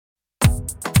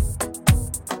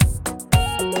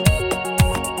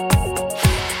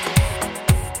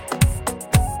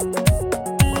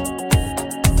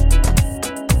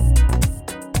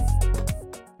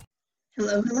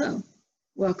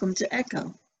Welcome to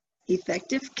ECHO,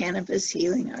 Effective Cannabis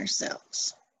Healing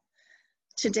Ourselves.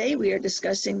 Today we are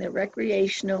discussing the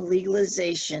recreational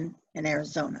legalization in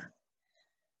Arizona.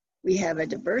 We have a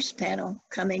diverse panel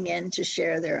coming in to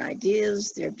share their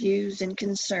ideas, their views, and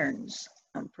concerns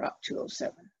on Prop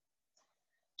 207.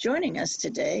 Joining us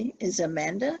today is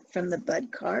Amanda from the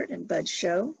Bud Cart and Bud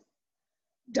Show,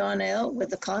 Donnell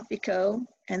with the Coffee Co.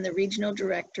 and the Regional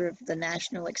Director of the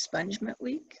National Expungement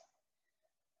Week,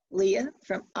 Leah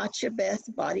from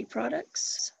Achabeth Body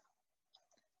Products.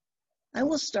 I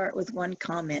will start with one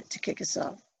comment to kick us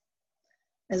off.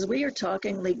 As we are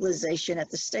talking legalization at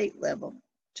the state level,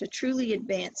 to truly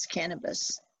advance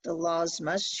cannabis, the laws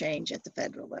must change at the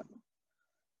federal level.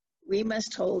 We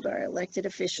must hold our elected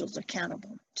officials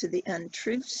accountable to the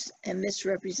untruths and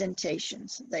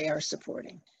misrepresentations they are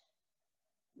supporting.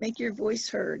 Make your voice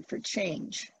heard for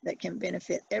change that can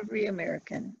benefit every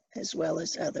American as well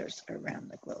as others around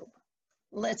the globe.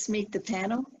 Let's meet the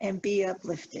panel and be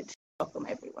uplifted. Welcome,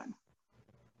 everyone.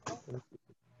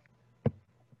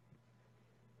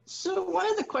 So one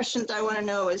of the questions I want to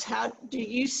know is, how do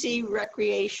you see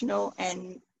recreational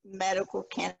and medical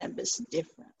cannabis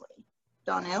differently?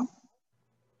 Donnell?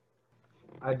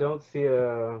 I don't see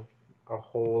a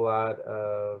whole lot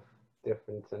of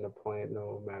difference in the plant,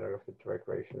 no matter if it's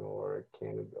recreational or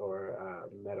cannabis or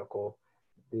medical.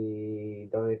 The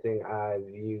only thing I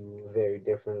view very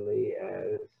differently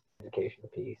as education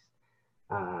piece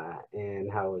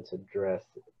and how it's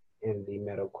addressed in the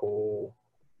medical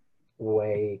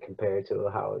way compared to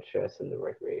how it's addressed in the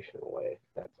recreational way.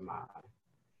 That's my,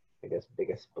 I guess,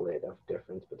 biggest split of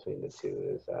difference between the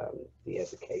two is the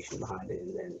education behind it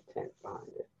and the intent behind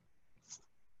it.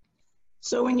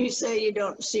 So when you say you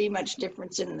don't see much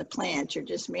difference in the plant, you're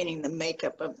just meaning the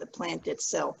makeup of the plant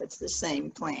itself. It's the same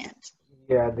plant.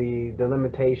 Yeah, the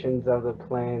limitations of the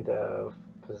plant of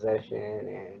possession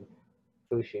and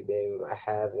who should be able to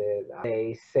have it.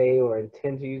 They say or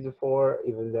intend to use it for,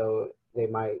 even though they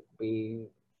might be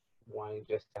wanting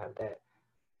just to have that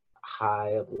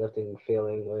high uplifting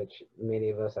feeling, which many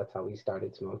of us, that's how we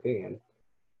started smoking, and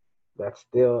that's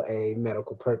still a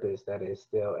medical purpose. That is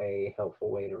still a helpful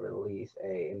way to release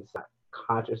and it's not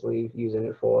consciously using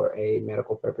it for a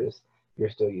medical purpose. You're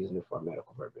still using it for a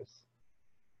medical purpose.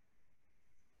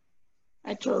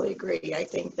 I totally agree. I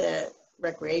think that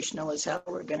recreational is how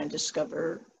we're going to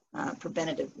discover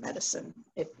preventative medicine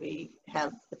if we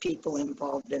have the people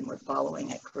involved and we're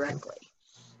following it correctly.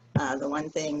 The one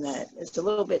thing that is a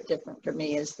little bit different for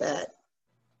me is that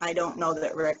I don't know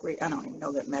that I don't even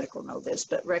know that medical know this,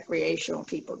 but recreational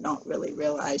people don't really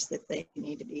realize that they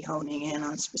need to be honing in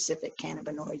on specific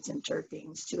cannabinoids and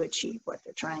terpenes to achieve what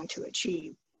they're trying to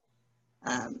achieve.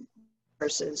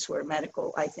 Versus where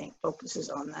medical, I think, focuses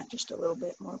on that just a little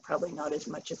bit more, probably not as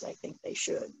much as I think they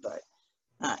should, but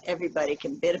everybody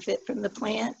can benefit from the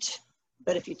plant.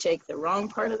 But if you take the wrong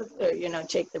part of the,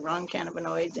 take the wrong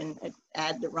cannabinoids and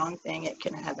add the wrong thing, it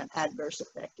can have an adverse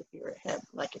effect. If you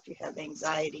have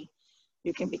anxiety,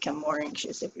 you can become more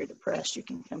anxious. If you're depressed, you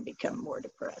can become more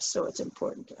depressed. So it's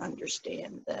important to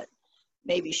understand that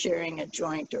maybe sharing a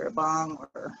joint or a bong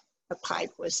or a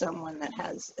pipe with someone that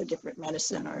has a different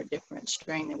medicine or a different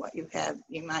strain than what you have,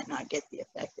 you might not get the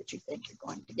effect that you think you're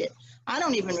going to get. I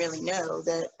don't even really know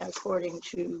that, according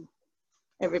to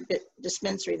every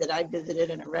dispensary that I visited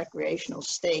in a recreational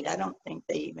state, I don't think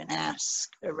they even ask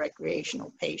a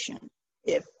recreational patient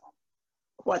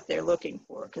what they're looking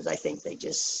for, because I think they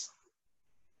just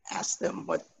ask them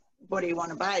what do you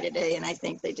want to buy today, and I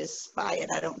think they just buy it.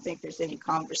 I don't think there's any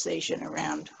conversation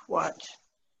around what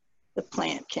the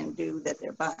plant can do that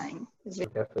they're buying.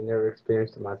 I've definitely never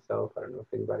experienced it myself. I don't know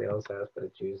if anybody else has, but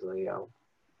it's usually,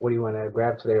 what do you want to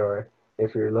grab today? Or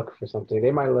if you're looking for something,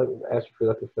 they might ask if you're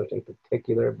looking for something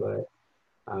particular, but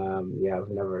yeah,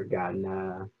 I've never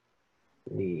gotten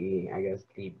the, I guess,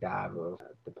 deep dive of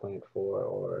the plant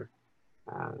or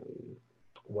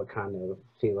what kind of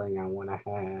feeling I want to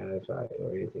have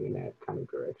or anything in that kind of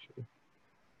direction.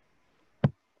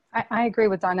 I agree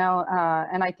with Donnell,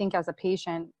 and I think as a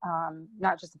patient,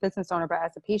 not just a business owner, but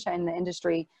as a patient in the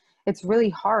industry, it's really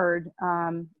hard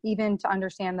even to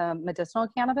understand the medicinal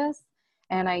cannabis.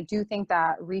 And I do think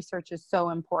that research is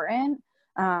so important,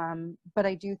 but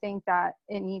I do think that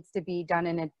it needs to be done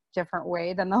in a different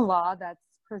way than the law that's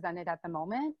presented at the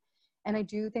moment. And I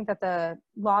do think that the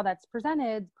law that's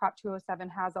presented, Prop 207,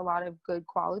 has a lot of good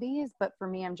qualities, but for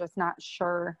me, I'm just not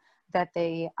sure that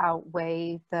they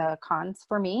outweigh the cons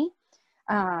for me.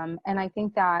 And I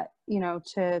think that,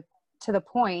 to the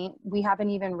point, we haven't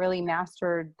even really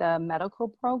mastered the medical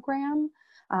program.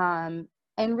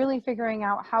 and really figuring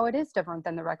out how it is different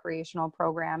than the recreational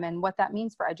program and what that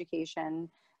means for education.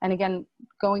 And again,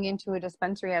 going into a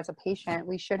dispensary as a patient,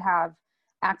 we should have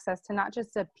access to not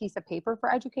just a piece of paper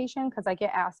for education, because I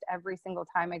get asked every single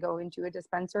time I go into a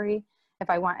dispensary if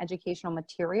I want educational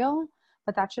material,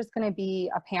 but that's just going to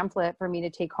be a pamphlet for me to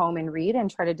take home and read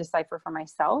and try to decipher for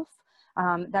myself.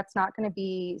 That's not going to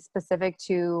be specific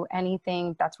to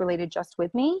anything that's related just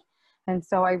with me. And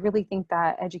so I really think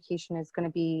that education is going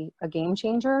to be a game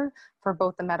changer for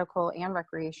both the medical and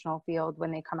recreational field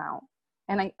when they come out.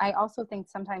 And I also think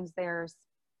sometimes there's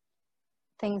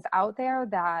things out there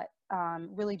that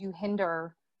really do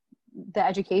hinder the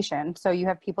education. So you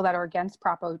have people that are against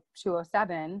Prop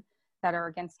 207 that are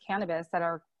against cannabis that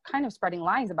are kind of spreading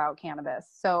lies about cannabis.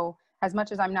 So as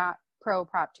much as I'm not pro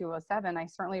Prop 207, I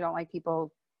certainly don't like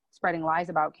people spreading lies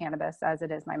about cannabis as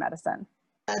it is my medicine.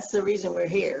 That's the reason we're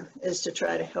here, is to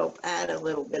try to help add a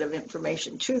little bit of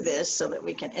information to this so that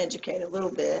we can educate a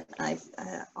little bit.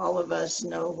 All of us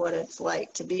know what it's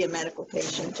like to be a medical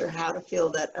patient, or how to feel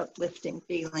that uplifting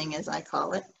feeling, as I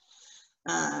call it.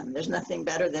 There's nothing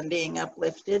better than being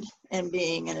uplifted and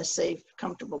being in a safe,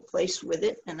 comfortable place with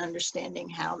it, and understanding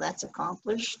how that's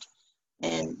accomplished.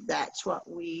 And that's what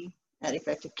we at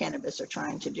Effective Cannabis are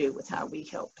trying to do with how we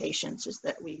help patients, is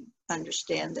that we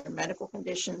understand their medical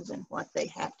conditions and what they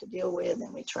have to deal with,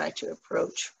 and we try to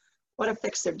approach what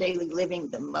affects their daily living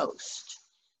the most.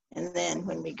 And then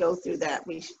when we go through that,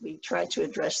 we try to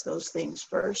address those things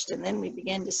first, and then we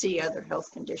begin to see other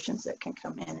health conditions that can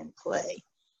come in and play.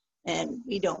 And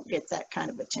we don't get that kind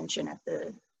of attention at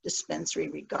the dispensary,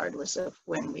 regardless of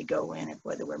when we go in, and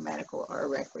whether we're medical or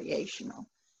recreational.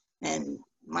 And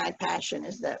my passion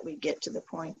is that we get to the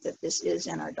point that this is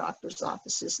in our doctor's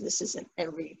offices. This is in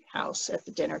every house at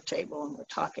the dinner table, and we're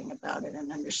talking about it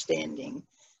and understanding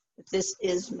that this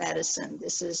is medicine.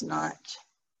 This is not,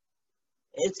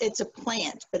 it's a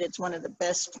plant, but it's one of the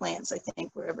best plants I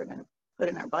think we're ever going to put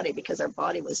in our body, because our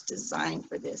body was designed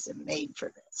for this and made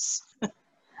for this.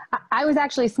 I was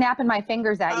actually snapping my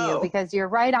fingers at you, because you're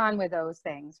right on with those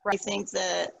things. Right. I think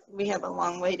that we have a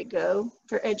long way to go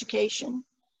for education.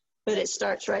 But it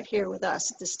starts right here with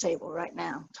us at this table right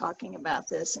now, talking about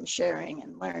this and sharing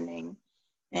and learning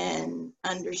and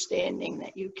understanding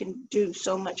that you can do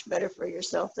so much better for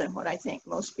yourself than what I think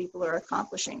most people are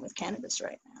accomplishing with cannabis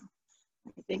right now.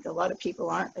 I think a lot of people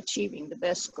aren't achieving the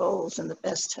best goals and the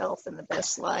best health and the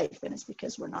best life, and it's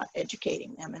because we're not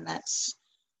educating them, and that's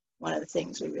one of the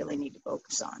things we really need to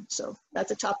focus on. So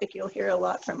that's a topic you'll hear a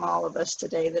lot from all of us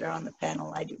today that are on the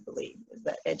panel, I do believe, is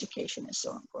that education is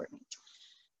so important.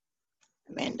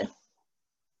 Amanda.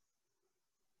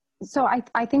 So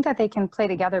I think that they can play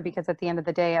together, because at the end of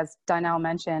the day, as Donnell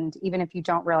mentioned, even if you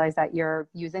don't realize that you're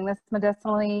using this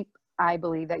medicinally, I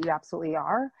believe that you absolutely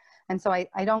are. And so I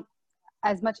don't,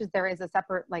 as much as there is a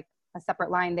separate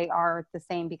line, they are the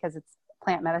same, because it's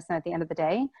plant medicine at the end of the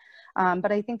day.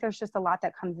 But I think there's just a lot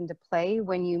that comes into play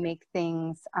when you make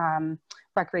things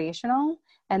recreational,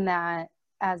 and that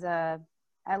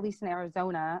at least in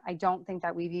Arizona, I don't think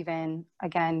that we've even,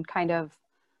 again, kind of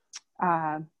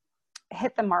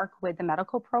hit the mark with the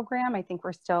medical program. I think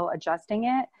we're still adjusting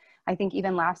it. I think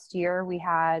even last year we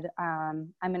had,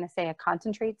 I'm going to say, a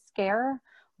concentrate scare,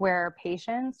 where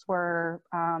patients were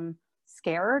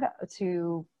scared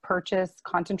to purchase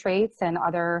concentrates and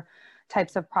other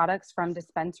types of products from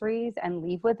dispensaries and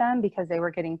leave with them, because they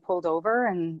were getting pulled over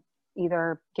and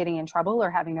either getting in trouble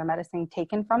or having their medicine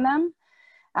taken from them.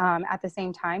 At the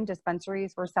same time,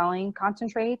 dispensaries were selling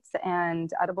concentrates and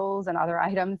edibles and other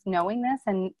items knowing this,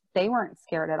 and they weren't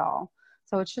scared at all.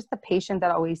 So it's just the patient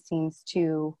that always seems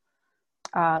to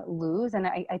lose. And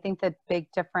I think the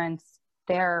big difference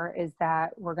there is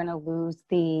that we're going to lose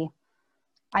the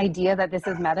idea that this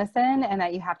is medicine and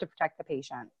that you have to protect the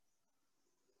patient.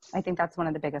 I think that's one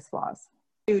of the biggest flaws.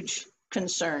 Huge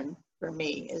concern for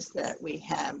me is that we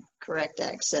have correct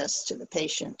access to the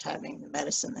patient having the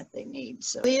medicine that they need.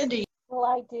 So, Leah, do you? Well,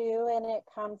 I do, and it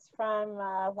comes from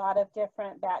a lot of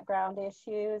different background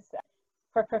issues.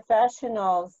 For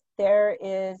professionals, there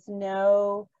is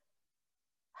no,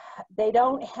 they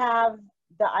don't have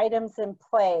the items in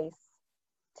place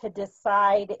to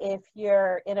decide if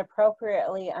you're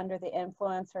inappropriately under the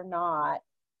influence or not.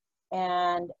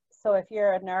 And so if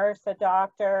you're a nurse, a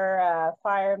doctor, a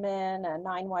fireman, a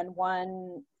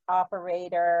 911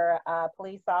 operator, a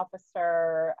police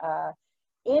officer,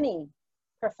 any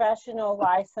professional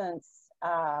license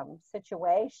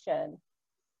situation,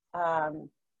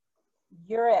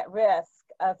 you're at risk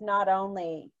of not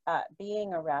only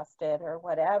being arrested or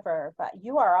whatever, but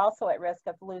you are also at risk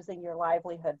of losing your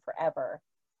livelihood forever.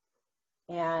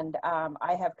 And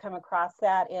I have come across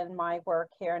that in my work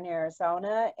here in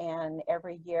Arizona, and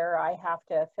every year I have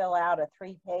to fill out a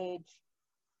 3-page,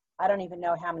 I don't even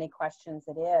know how many questions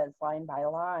it is, line by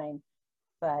line,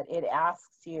 but it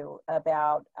asks you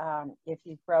about if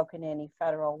you've broken any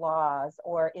federal laws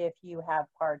or if you have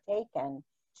partaken.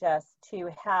 Just to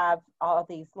have all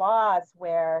these laws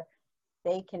where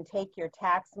they can take your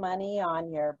tax money on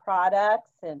your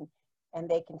products, and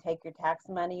they can take your tax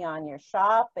money on your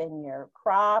shop and your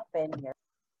crop and your,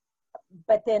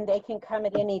 but then they can come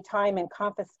at any time and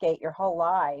confiscate your whole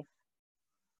life.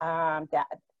 That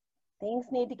things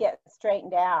need to get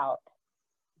straightened out.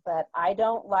 But I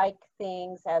don't like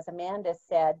things, as Amanda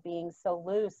said, being so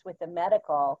loose with the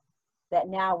medical that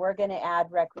now we're going to add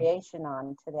recreation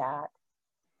on to that.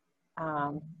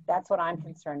 That's what I'm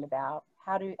concerned about.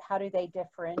 How do they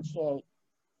differentiate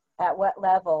at what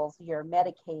levels you're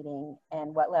medicating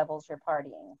and what levels you're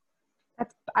partying?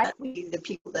 The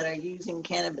people that are using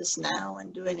cannabis now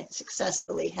and doing it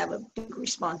successfully have a big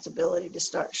responsibility to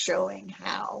start showing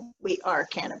how we are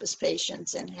cannabis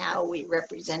patients and how we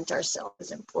represent ourselves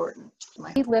is important.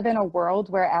 We live in a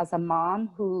world where, as a mom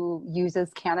who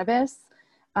uses cannabis,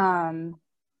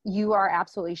 you are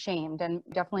absolutely shamed, and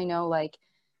definitely know, like,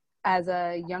 as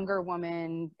a younger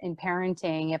woman in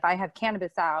parenting, if I have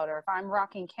cannabis out or if I'm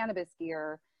rocking cannabis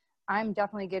gear, I'm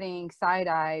definitely getting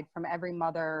side-eyed from every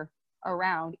mother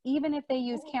around, even if they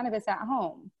use cannabis at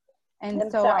home.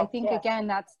 And so I think,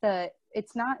 again,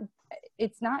 it's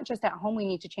not just at home we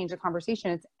need to change the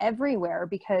conversation. It's everywhere,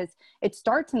 because it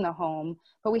starts in the home,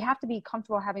 but we have to be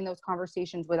comfortable having those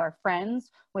conversations with our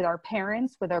friends, with our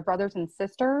parents, with our brothers and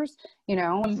sisters, you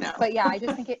know. No. But yeah, I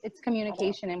just think it's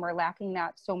communication, and we're lacking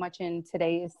that so much in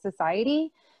today's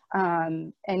society.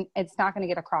 And it's not going to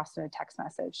get across in a text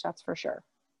message, that's for sure.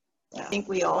 I think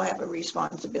we all have a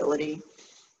responsibility,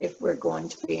 if we're going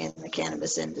to be in the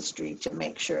cannabis industry, to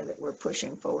make sure that we're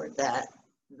pushing forward that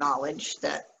knowledge,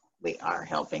 that we are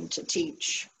helping to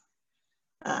teach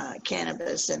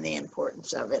cannabis and the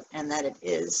importance of it, and that it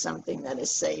is something that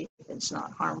is safe, it's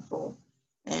not harmful,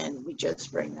 and we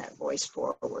just bring that voice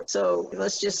forward. So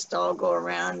let's just all go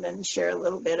around and share a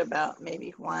little bit about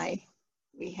maybe why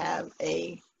we have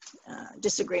a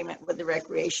disagreement with the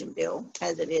recreation bill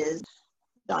as it is.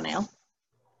 Donnell?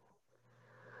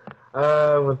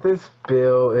 With this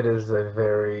bill, it is a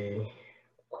very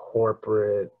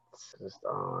corporate, just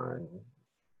on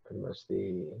pretty much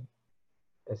the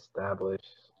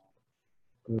established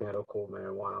medical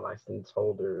marijuana license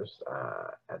holders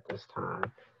at this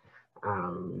time,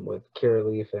 with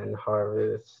Curaleaf and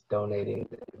Harvest donating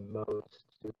the most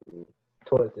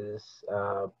toward this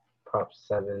Prop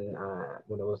 7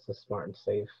 when it was the Smart and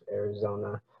Safe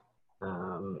Arizona.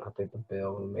 I think the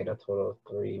bill made a total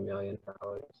of $3 million.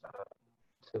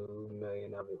 $2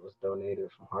 million of it was donated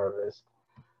from Harvest.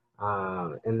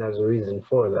 And there's a reason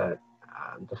for that.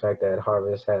 The fact that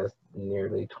Harvest has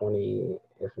nearly 20,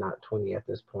 if not 20 at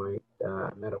this point,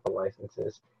 medical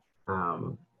licenses.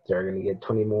 They're going to get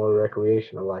 20 more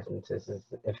recreational licenses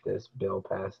if this bill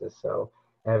passes. So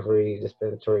every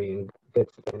dispensary in good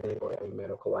standing, or every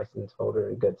medical license holder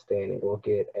in good standing, will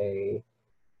get a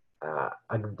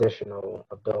additional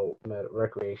adult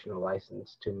recreational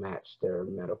license to match their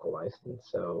medical license.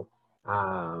 So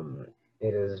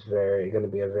it is going to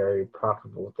be a very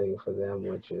profitable thing for them,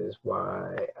 which is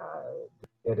why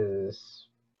it is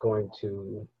going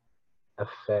to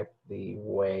affect the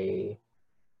way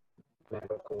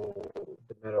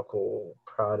the medical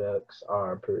products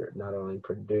are not only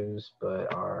produced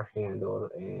but are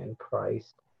handled and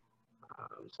priced.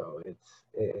 So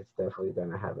it's definitely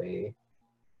going to have a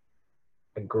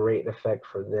great effect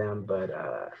for them, but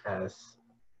as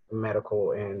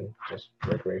medical and just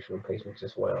recreational patients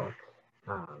as well,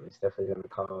 it's definitely going to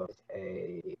cause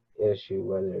a issue,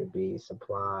 whether it be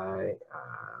supply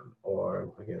or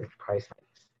again price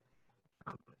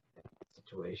hikes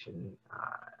situation,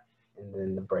 and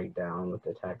then the breakdown with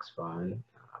the tax fund.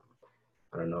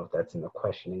 I don't know if that's in the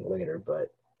questioning later,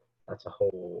 but that's a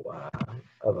whole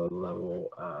other level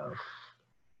of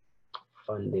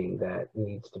funding that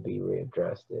needs to be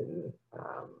readdressed and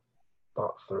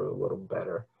thought through a little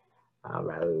better,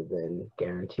 rather than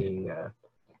guaranteeing a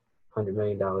 $100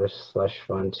 million slush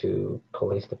fund to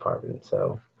police department.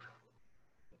 So,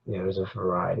 you know, there's a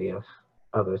variety of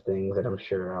other things that I'm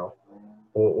sure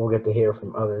we'll get to hear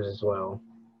from others as well.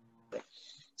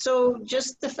 So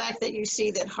just the fact that you see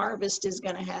that Harvest is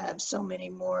going to have so many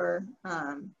more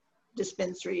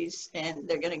dispensaries, and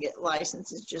they're going to get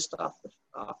licenses just off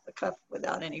the cuff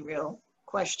without any real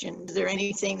question. Is there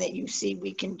anything that you see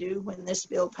we can do when this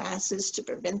bill passes to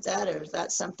prevent that, or is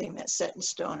that something that's set in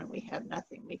stone and we have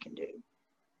nothing we can do?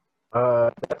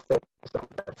 That's something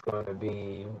that's going to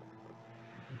be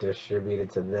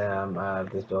distributed to them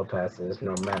if this bill passes,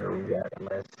 no matter what,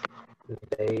 unless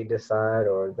they decide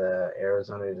or the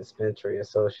Arizona Dispensary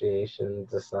Association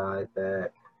decide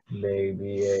that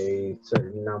maybe a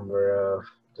certain number of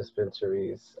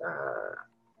dispensaries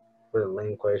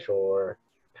relinquish or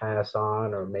pass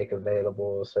on or make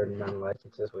available a certain amount of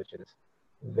licenses, which is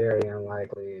very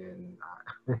unlikely, and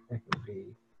would be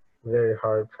very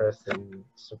hard pressed and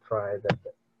surprised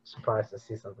to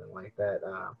see something like that.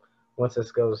 Once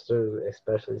this goes through,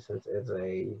 especially since it's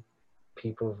a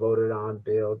people voted on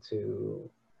bill to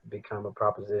become a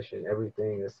proposition,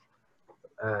 everything is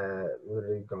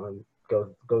literally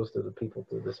goes through the people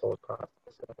through this whole process.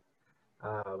 So,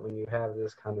 when you have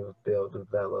this kind of bill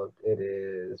developed, it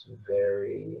is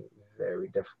very, very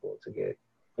difficult to get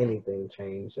anything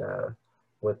changed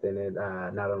within it,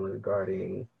 not only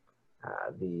regarding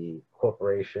the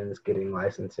corporations getting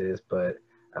licenses, but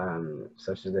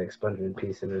such as the expungement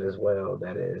piece in it as well,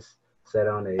 that is set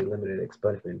on a limited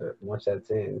expungement. But once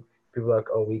that's in, people are like,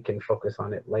 oh, we can focus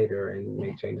on it later and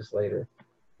make changes later.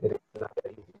 It is not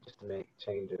that easy just to make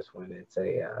changes when it's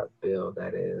a bill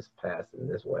that is passed in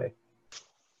this way.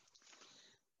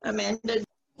 Amanda?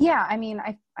 Yeah, I mean,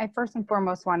 I first and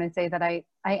foremost want to say that I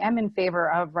am in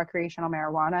favor of recreational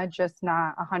marijuana, just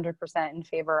not 100% in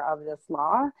favor of this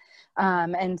law.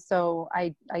 And so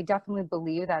I definitely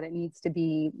believe that it needs to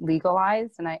be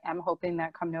legalized. And I am hoping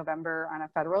that come November on a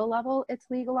federal level, it's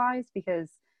legalized, because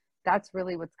that's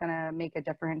really what's going to make a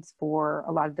difference for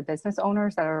a lot of the business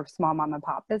owners that are small mom and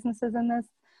pop businesses in this,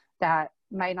 that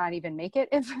might not even make it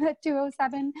if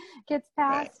 207 gets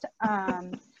passed.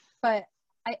 But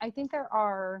I think there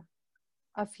are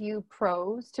a few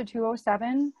pros to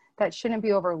 207 that shouldn't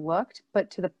be overlooked,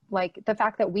 but to the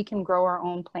fact that we can grow our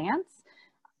own plants,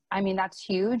 I mean, that's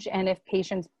huge. And if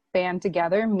patients band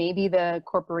together, maybe the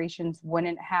corporations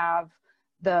wouldn't have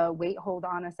the weight hold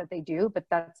on us that they do, but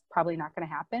that's probably not going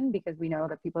to happen, because we know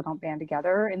that people don't band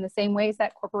together in the same ways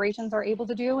that corporations are able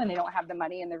to do, and they don't have the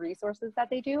money and the resources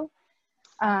that they do.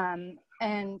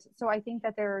 And so I think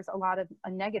that there's a lot of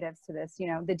negatives to this. You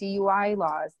know, the DUI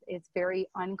laws, it's very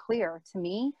unclear to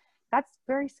me. That's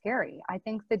very scary. I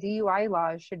think the DUI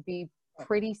laws should be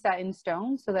pretty set in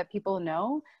stone so that people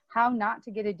know how not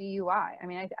to get a DUI. I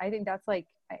mean, I think that's like,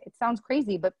 it sounds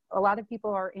crazy, but a lot of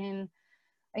people are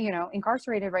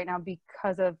incarcerated right now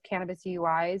because of cannabis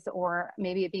DUIs, or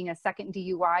maybe it being a second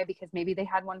DUI because maybe they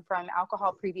had one from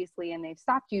alcohol previously and they've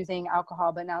stopped using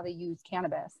alcohol, but now they use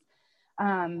cannabis.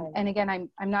 And again,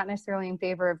 I'm not necessarily in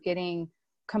favor of getting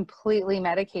completely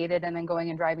medicated and then going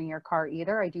and driving your car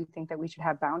either. I do think that we should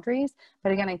have boundaries,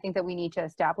 but again, I think that we need to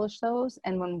establish those.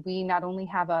 And when we not only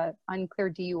have a unclear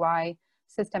DUI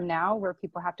system now where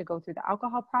people have to go through the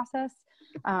alcohol process,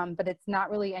 but it's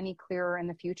not really any clearer in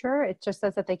the future. It just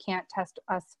says that they can't test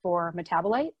us for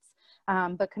metabolites.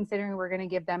 But considering we're going to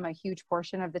give them a huge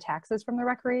portion of the taxes from the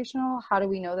recreational, how do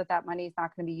we know that that money is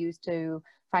not going to be used to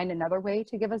find another way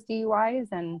to give us DUIs?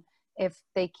 And if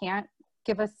they can't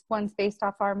give us ones based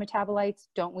off our metabolites,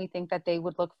 don't we think that they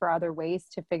would look for other ways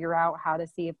to figure out how to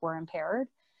see if we're impaired?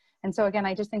 And so again,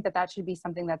 I just think that that should be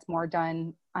something that's more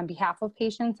done on behalf of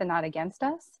patients and not against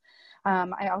us.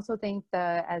 I also think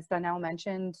as Donnell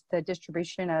mentioned, the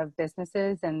distribution of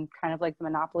businesses and kind of like the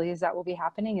monopolies that will be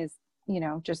happening is,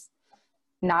 just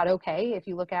not okay. If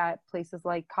you look at places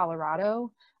like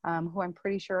Colorado, who I'm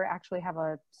pretty sure actually have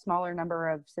a smaller number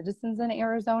of citizens than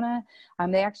Arizona,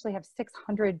 they actually have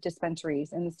 600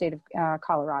 dispensaries in the state of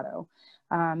Colorado.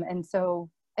 And so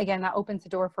again, that opens the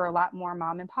door for a lot more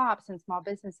mom and pops and small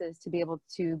businesses to be able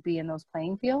to be in those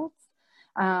playing fields.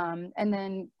 And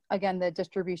then again, the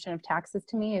distribution of taxes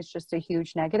to me is just a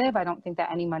huge negative. I don't think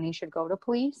that any money should go to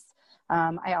police.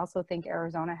 I also think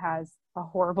Arizona has a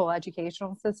horrible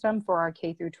educational system for our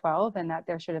K through 12, and that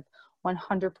there should have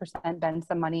 100% been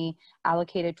some money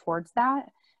allocated towards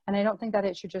that. And I don't think that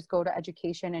it should just go to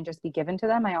education and just be given to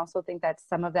them. I also think that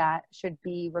some of that should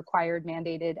be required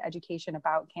mandated education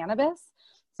about cannabis.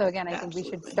 So again, I think we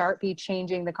should be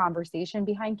changing the conversation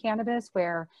behind cannabis,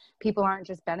 where people aren't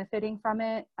just benefiting from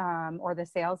it or the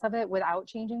sales of it without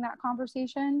changing that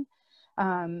conversation.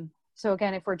 So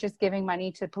again, if we're just giving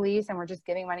money to police and we're just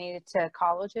giving money to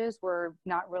colleges, we're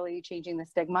not really changing the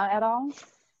stigma at all.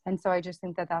 And so I just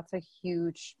think that that's a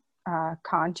huge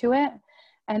con to it.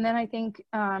 And then I think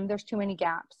there's too many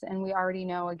gaps. And we already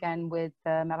know, again, with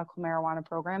the medical marijuana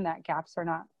program, that gaps are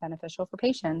not beneficial for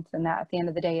patients, and that at the end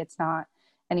of the day, it's not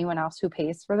anyone else who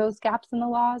pays for those gaps in the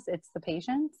laws, it's the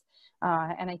patients.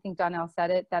 And I think Donnell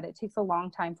said it, that it takes a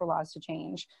long time for laws to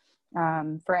change.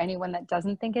 For anyone that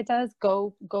doesn't think it does,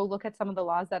 go look at some of the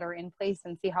laws that are in place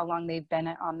and see how long they've been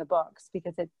on the books,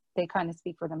 because they kind of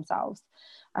speak for themselves.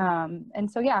 And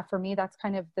so, yeah, for me, that's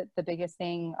kind of the biggest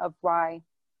thing of why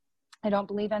I don't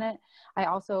believe in it. I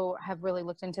also have really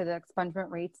looked into the expungement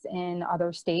rates in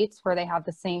other states where they have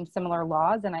the similar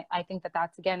laws. And I think that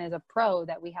that's, again, is a pro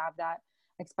that we have that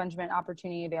expungement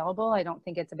opportunity available. I don't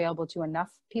think it's available to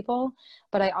enough people,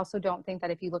 but I also don't think that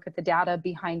if you look at the data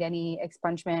behind any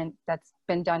expungement that's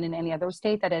been done in any other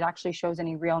state, that it actually shows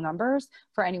any real numbers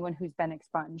for anyone who's been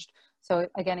expunged. So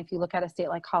again, if you look at a state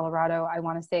like Colorado, I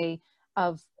want to say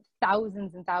of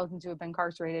thousands and thousands who have been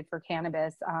incarcerated for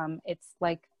cannabis, it's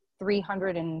like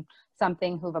 300 and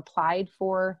something who've applied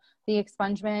for the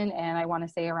expungement, and I want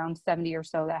to say around 70 or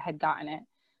so that had gotten it.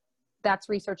 That's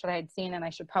research that I had seen, and I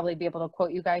should probably be able to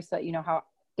quote you guys so that you know how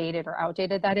dated or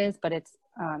outdated that is, but it's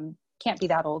can't be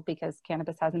that old because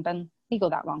cannabis hasn't been legal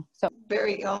that long. So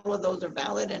all of those are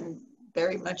valid and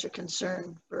very much a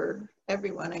concern for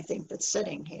everyone, I think, that's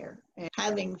sitting here. And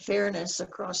having fairness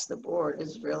across the board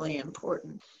is really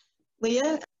important.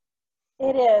 Leah?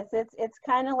 It is. It's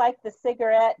kind of like the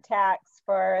cigarette tax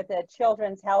for the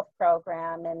Children's Health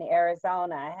Program in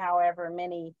Arizona, however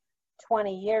many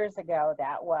 20 years ago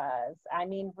that was. I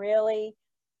mean, really,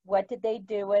 what did they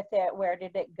do with it? Where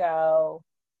did it go?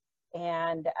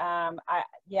 And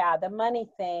yeah, the money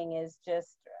thing is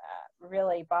just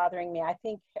really bothering me. I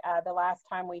think the last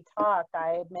time we talked,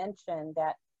 I had mentioned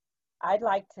that I'd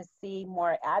like to see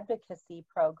more advocacy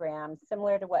programs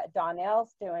similar to what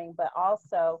Donnell's doing, but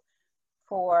also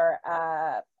for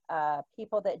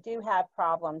people that do have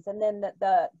problems. And then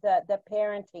the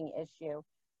parenting issue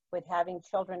with having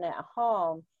children at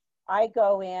home. I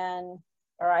go in,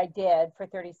 or I did for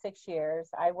 36 years.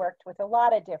 I worked with a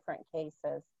lot of different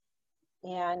cases.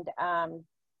 And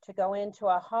to go into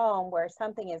a home where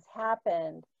something has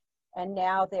happened and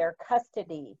now their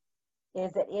custody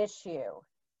is at issue.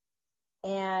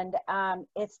 And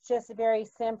it's just very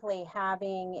simply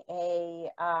having a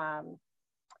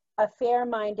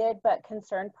fair-minded but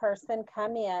concerned person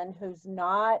come in who's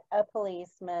not a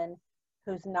policeman,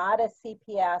 who's not a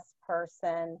CPS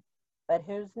person, but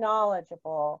who's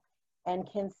knowledgeable and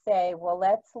can say, well,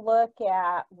 let's look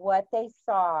at what they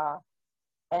saw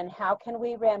and how can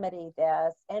we remedy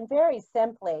this? And very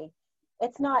simply,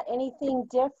 it's not anything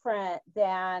different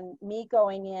than me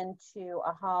going into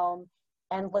a home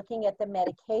and looking at the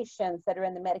medications that are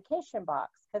in the medication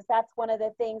box, because that's one of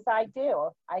the things I do.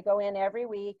 I go in every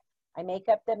week, I make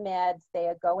up the meds,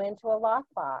 they go into a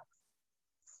lockbox.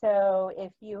 So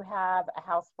if you have a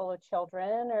house full of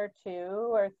children or 2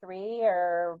 or 3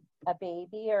 or a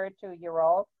baby or a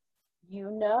 2-year-old, you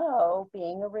know,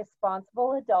 being a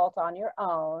responsible adult on your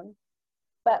own.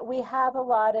 But we have a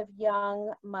lot of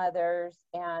young mothers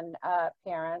and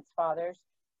parents, fathers,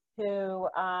 who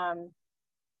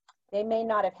they may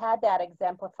not have had that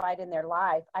exemplified in their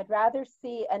life. I'd rather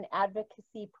see an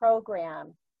advocacy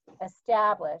program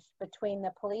established between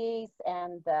the police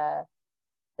and the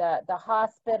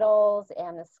hospitals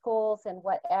and the schools and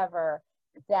whatever,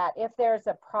 that if there's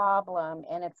a problem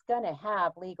and it's going to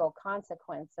have legal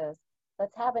consequences,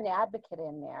 let's have an advocate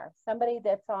in there, somebody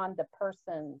that's on the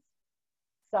person's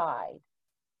side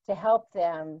to help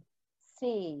them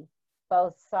see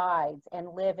both sides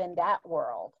and live in that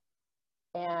world.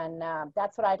 And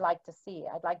that's what I'd like to see.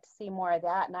 I'd like to see more of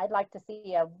that, and I'd like to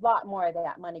see a lot more of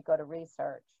that money go to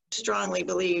research. Strongly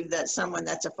believe that someone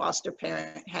that's a foster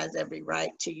parent has every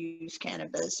right to use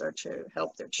cannabis or to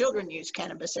help their children use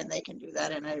cannabis, and they can do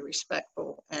that in a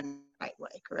respectful and right way,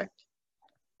 correct?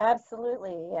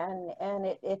 Absolutely, and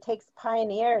it takes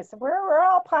pioneers. We're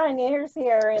all pioneers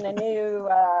here in a new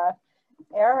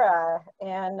era,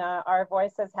 and our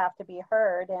voices have to be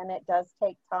heard, and it does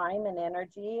take time and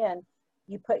energy, and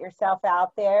you put yourself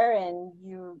out there, and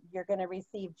you're going to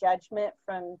receive judgment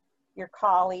from your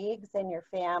colleagues and your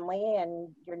family and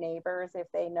your neighbors if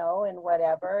they know, and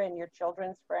whatever, and your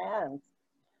children's friends.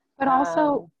 But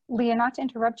also, Leah, not to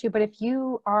interrupt you, but if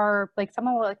you are like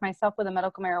someone like myself with a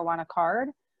medical marijuana card,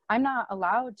 I'm not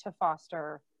allowed to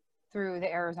foster through the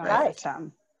Arizona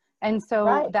system. And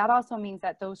so that also means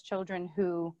that those children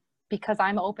who, because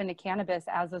I'm open to cannabis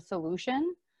as a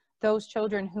solution, those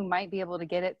children who might be able to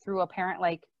get it through a parent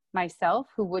like myself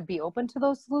who would be open to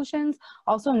those solutions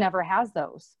also never has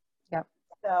those. Yep.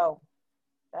 So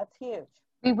that's huge.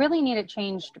 We really need it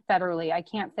changed federally. I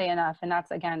can't say enough. And that's,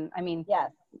 again, I mean,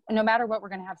 yes, no matter what, we're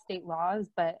going to have state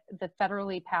laws, but the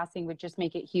federally passing would just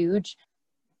make it huge.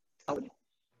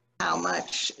 How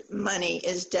much money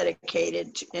is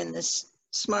dedicated in this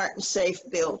smart and safe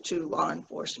bill to law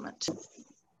enforcement.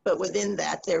 But within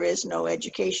that, there is no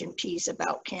education piece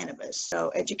about cannabis.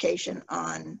 So education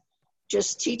on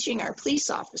just teaching our police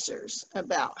officers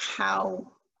about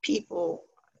how people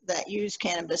that use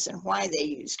cannabis and why they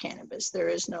use cannabis. There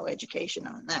is no education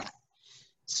on that.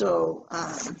 So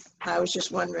I was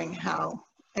just wondering how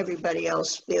everybody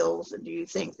else feels. Do you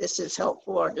think this is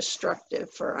helpful or destructive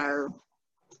for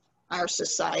our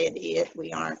society if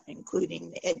we aren't including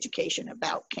the education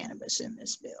about cannabis in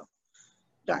this bill?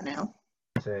 Darnell?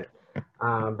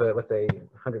 But with a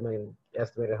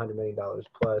estimated $100 million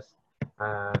plus,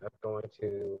 going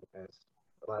to, as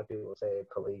a lot of people say,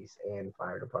 police and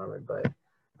fire department, but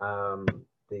and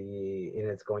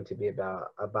it's going to be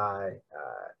by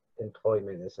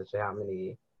employment, essentially how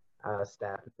many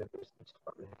staff members each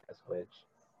department has, which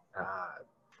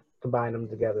combine them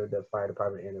together, the fire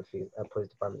department and the police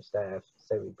department staff,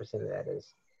 70% of that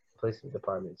is police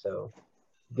department. So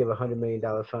give a $100 million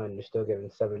fund, you're still giving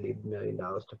 $70 million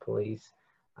to police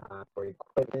for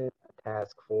equipment,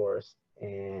 task force,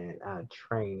 and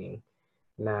training.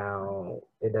 Now,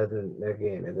 it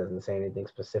doesn't say anything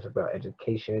specific about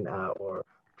education or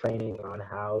training on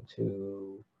how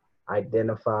to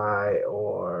identify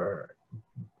or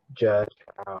judge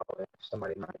how if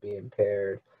somebody might be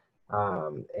impaired.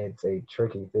 It's a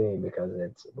tricky thing because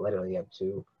it's literally up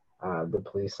to the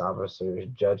police officer's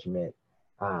judgment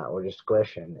or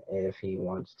discretion if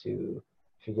you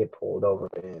get pulled over.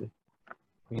 And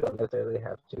you don't necessarily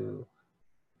have to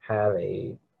have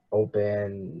a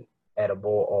open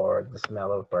edible or the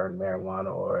smell of burned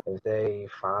marijuana, or if they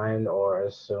find or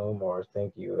assume or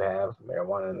think you have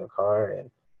marijuana in the car and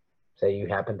say you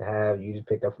just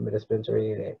picked up from a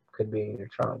dispensary and it could be in your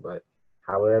trunk. But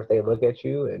however, if they look at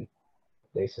you and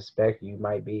they suspect you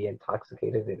might be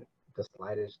intoxicated in the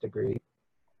slightest degree,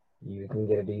 you can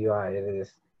get a DUI. It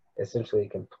is essentially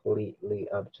completely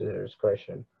up to their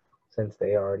discretion, since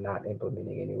they are not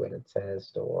implementing any way to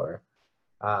test or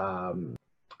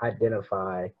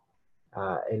identify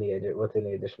with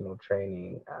any additional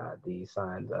training the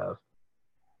signs of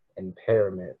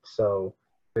impairment. So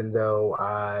even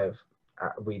though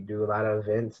we do a lot of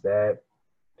events that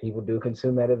people do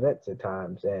consume at events at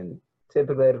times, and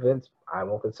typically at events I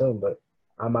won't consume, but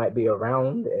I might be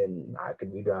around and I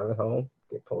could be driving home,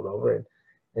 get pulled over, and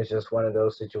it's just one of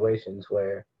those situations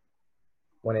where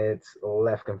when it's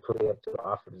left completely up to the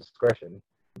officer's discretion.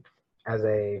 As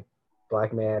a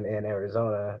Black man in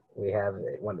Arizona, we have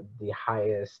one of the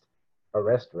highest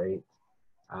arrest rates.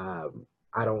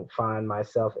 I don't find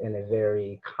myself in a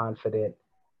very confident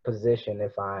position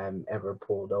if I'm ever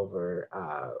pulled over,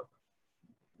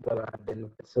 whether I've been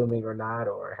consuming or not,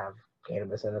 or have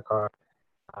cannabis in the car.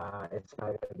 It's not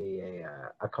going to be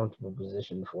a comfortable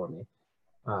position for me.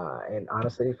 And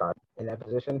honestly, if I'm in that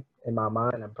position, in my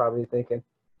mind, I'm probably thinking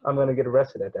I'm going to get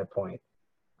arrested at that point.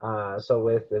 So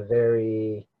with the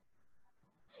very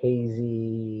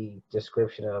hazy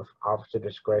description of officer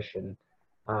discretion,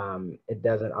 it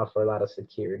doesn't offer a lot of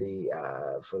security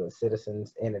for the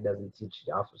citizens, and it doesn't teach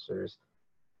the officers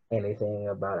anything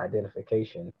about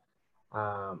identification.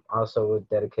 Also, with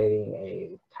dedicating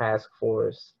a task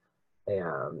force, a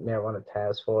marijuana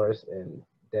task force, and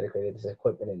dedicated this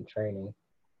equipment and training,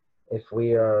 if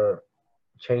we are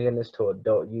changing this to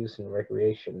adult use and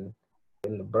recreation,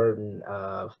 and the burden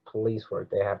of police work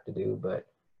they have to do, but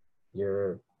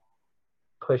you're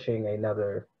pushing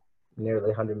another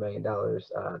nearly $100 million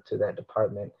to that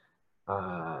department,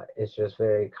 it's just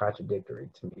very contradictory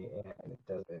to me, and it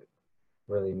doesn't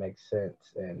really make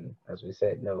sense. And as we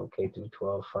said, no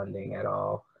K-12 funding at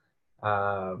all,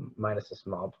 minus a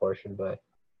small portion, but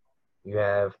you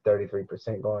have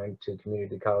 33% going to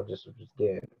community colleges, which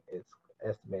again, it's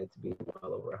estimated to be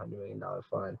well over $100 million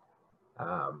fund.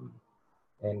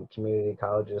 And community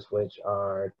colleges, which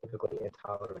are typically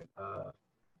intolerant of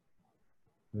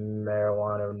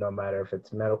marijuana, no matter if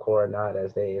it's medical or not,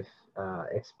 as they've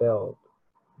expelled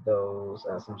those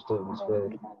some students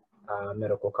with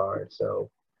medical cards.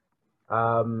 So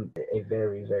a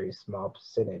very, very small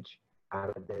percentage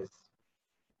out of this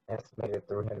estimated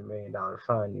 $300 million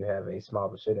fund, you have a small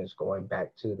percentage going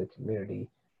back to the community,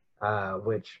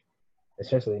 which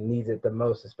essentially needs it the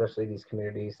most, especially these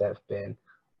communities that have been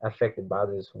affected by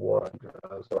this war on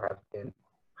drugs or have been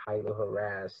highly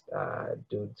harassed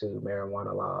due to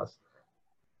marijuana laws.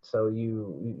 So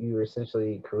you're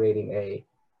essentially creating a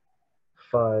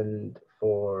fund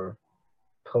for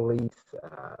police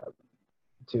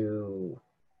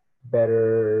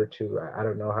I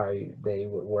don't know how they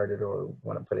would word it or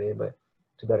want to put it in, but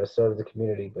to better serve the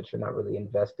community, but you're not really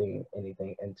investing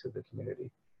anything into the community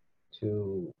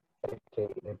to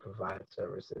educate and provide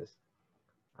services.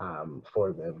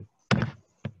 for them.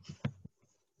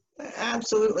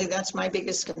 Absolutely, that's my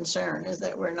biggest concern, is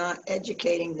that we're not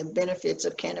educating the benefits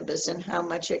of cannabis and how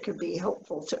much it could be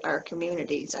helpful to our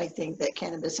communities. I think that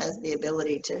cannabis has the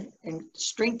ability to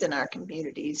strengthen our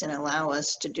communities and allow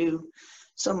us to do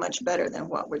so much better than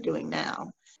what we're doing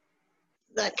now.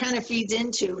 That kind of feeds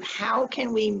into how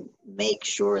can we make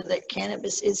sure that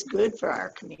cannabis is good for our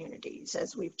communities,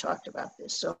 as we've talked about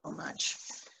this so much,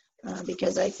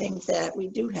 because I think that we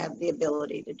do have the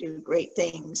ability to do great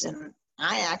things. And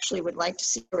I actually would like to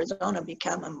see Arizona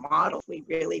become a model. If we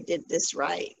really did this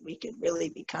right, we could really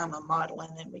become a model,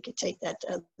 and then we could take that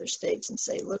to other states and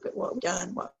say, look at what we've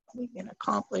done, what we've been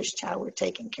accomplished, how we're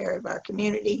taking care of our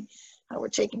community, how we're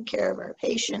taking care of our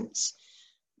patients.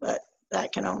 But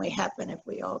that can only happen if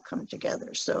we all come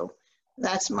together. So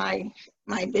that's my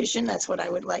vision. That's what I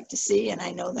would like to see. And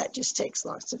I know that just takes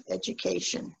lots of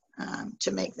education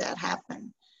to make that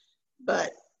happen.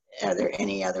 But are there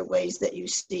any other ways that you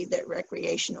see that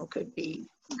recreational could be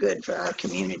good for our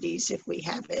communities if we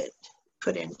have it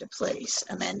put into place?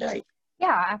 Amanda?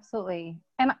 Yeah, absolutely.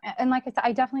 And like I said,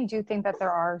 I definitely do think that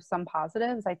there are some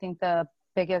positives. I think the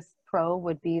biggest pro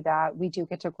would be that we do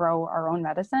get to grow our own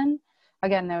medicine.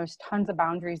 Again, there's tons of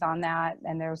boundaries on that,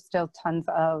 and there's still tons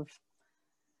of,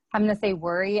 I'm going to say,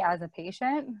 worry as a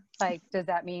patient. Like, does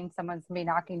that mean someone's going to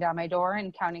be knocking down my door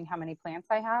and counting how many plants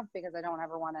I have? Because I don't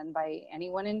ever want to invite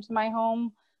anyone into my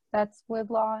home that's with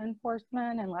law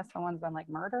enforcement, unless someone's been like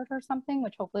murdered or something,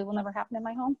 which hopefully will never happen in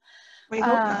my home. We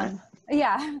hope not.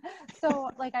 Yeah.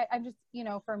 So like, I'm just,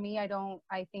 for me,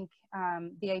 I think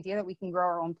the idea that we can grow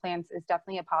our own plants is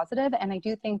definitely a positive. And I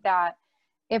do think that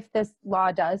if this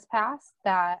law does pass,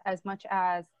 that as much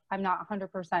as I'm not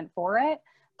 100% for it,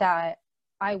 that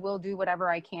I will do whatever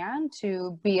I can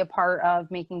to be a part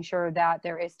of making sure that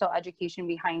there is still education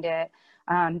behind it,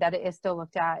 that it is still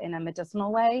looked at in a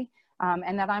medicinal way,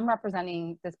 and that I'm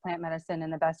representing this plant medicine in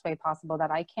the best way possible that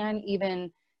I can,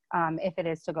 even if it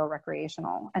is to go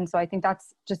recreational. And so I think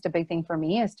that's just a big thing for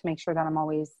me, is to make sure that I'm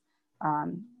always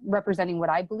representing what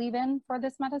I believe in for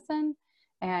this medicine,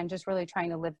 and just really trying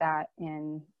to live that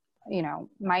in,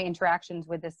 my interactions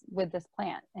with this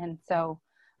plant. And so,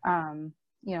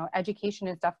 education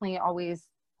is definitely always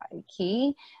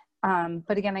key.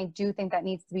 But again, I do think that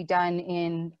needs to be done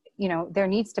in, there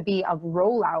needs to be a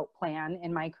rollout plan,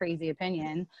 in my crazy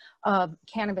opinion, of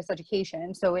cannabis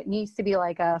education. So it needs to be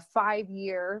like a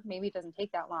 5-year, maybe it doesn't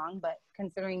take that long, but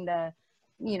considering the,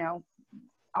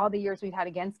 all the years we've had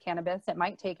against cannabis, it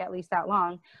might take at least that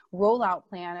long, rollout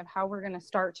plan of how we're going to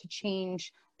start to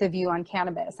change the view on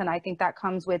cannabis. And I think that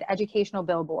comes with educational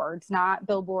billboards, not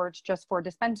billboards just for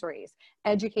dispensaries,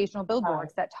 educational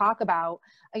billboards that talk about,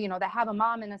 that have a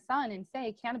mom and a son and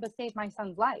say, cannabis saved my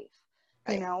son's life.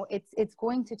 It's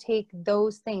going to take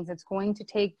those things. It's going to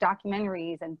take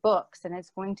documentaries and books, and it's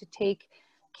going to take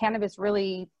cannabis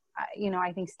really,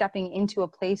 I think, stepping into a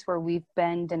place where we've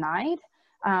been denied,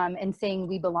 and saying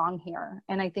we belong here.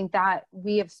 And I think that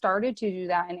we have started to do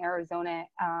that in Arizona,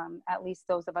 at least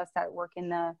those of us that work in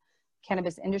the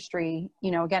cannabis industry.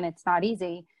 Again, it's not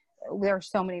easy. There are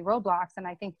so many roadblocks. And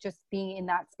I think just being in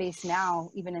that space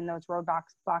now, even in those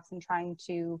roadblocks and trying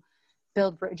to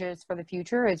build bridges for the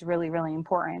future, is really, really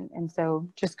important. And so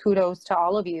just kudos to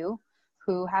all of you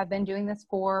who have been doing this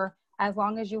for as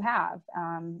long as you have.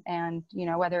 And,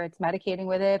 whether it's medicating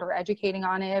with it or educating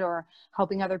on it or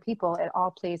helping other people, it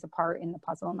all plays a part in the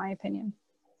puzzle, in my opinion.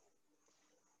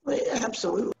 Well,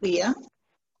 absolutely, yeah.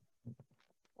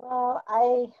 Well,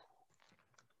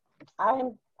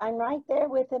 I'm right there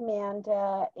with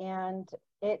Amanda, and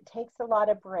it takes a lot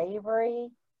of bravery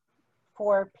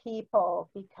for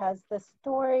people, because the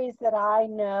stories that I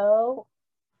know,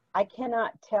 I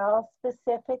cannot tell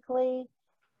specifically,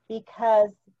 because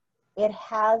it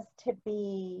has to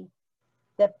be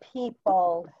the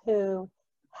people who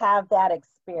have that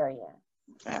experience.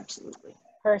 Absolutely.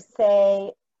 Per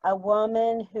se, a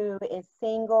woman who is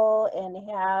single and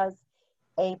has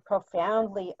a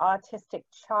profoundly autistic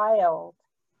child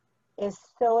is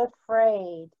so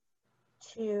afraid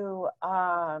to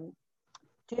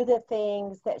do the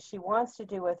things that she wants to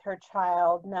do with her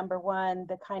child. Number one,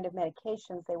 the kind of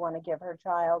medications they want to give her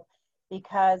child,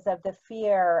 because of the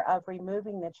fear of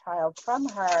removing the child from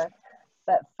her.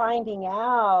 But finding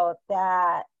out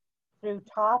that through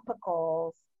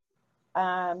topicals,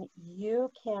 you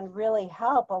can really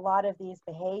help a lot of these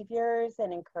behaviors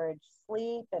and encourage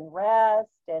sleep and rest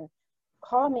and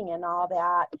calming and all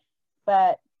that.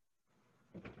 But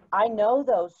I know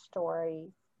those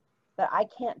stories, but I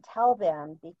can't tell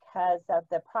them because of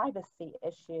the privacy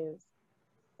issues.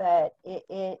 but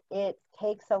it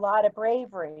takes a lot of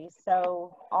bravery.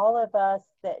 So all of us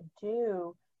that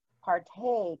do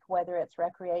partake, whether it's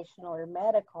recreational or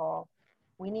medical,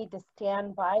 we need to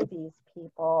stand by these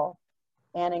people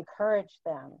and encourage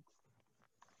them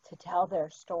to tell their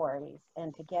stories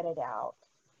and to get it out,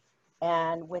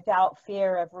 and without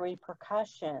fear of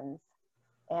repercussions.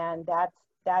 And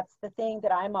that's the thing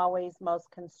that I'm always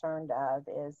most concerned of,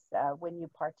 is when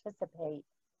you participate,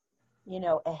 you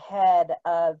know, ahead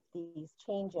of these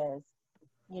changes,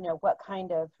 you know, what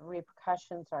kind of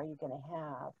repercussions are you going to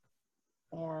have?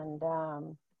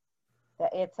 And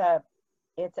it's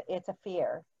a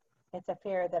fear. It's a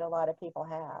fear that a lot of people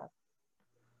have.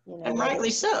 You know, And rightly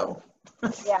so.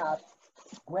 yeah.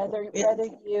 Whether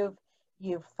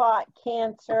you've fought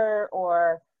cancer,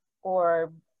 or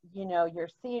you know, your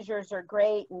seizures are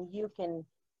great and you can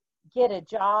get a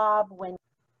job when,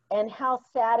 and how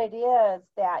sad it is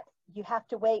that you have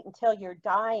to wait until you're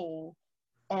dying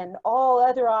and all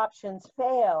other options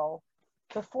fail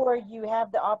before you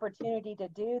have the opportunity to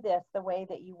do this the way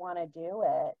that you want to do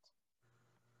it,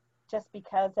 just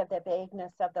because of the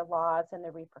vagueness of the laws and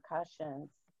the repercussions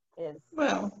is.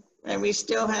 Well, and we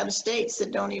still have states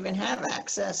that don't even have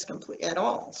access complete at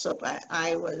all. So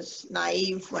I was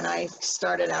naive when I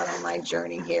started out on my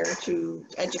journey here to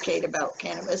educate about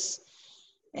cannabis.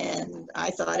 And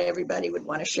I thought everybody would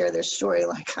want to share their story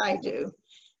like I do.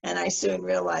 And I soon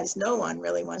realized no one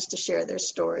really wants to share their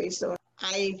story. So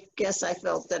I guess I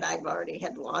felt that I've already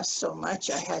had lost so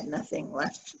much. I had nothing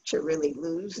left to really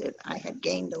lose. I had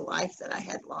gained a life that I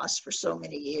had lost for so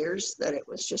many years that it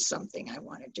was just something I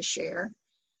wanted to share.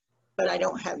 But I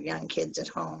don't have young kids at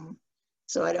home,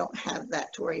 so I don't have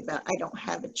that to worry about. I don't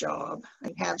have a job.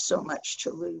 I have so much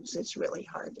to lose. It's really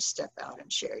hard to step out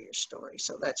and share your story.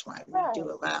 So that's why we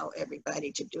do allow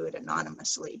everybody to do it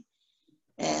anonymously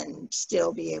and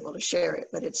still be able to share it.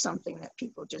 But it's something that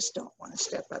people just don't want to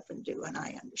step up and do, and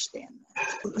I understand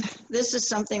that. This is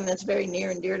something that's very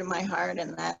near and dear to my heart,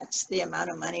 and that's the amount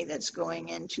of money that's going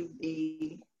into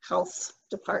the health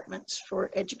departments for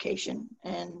education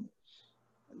and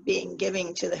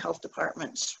giving to the health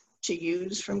departments to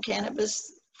use from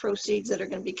cannabis proceeds that are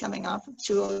going to be coming off of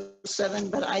 207,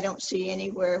 but I don't see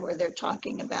anywhere where they're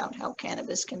talking about how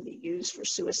cannabis can be used for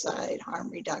suicide, harm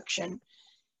reduction,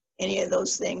 any of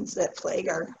those things that plague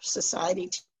our society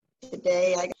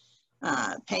today.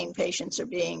 Pain patients are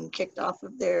being kicked off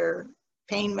of their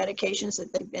pain medications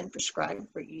that they've been prescribed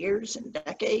for years and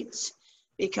decades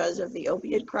because of the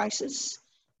opioid crisis.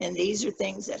 And these are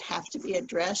things that have to be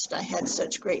addressed. I had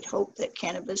such great hope that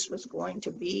cannabis was going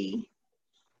to be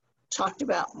talked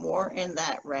about more in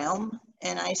that realm.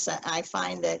 And I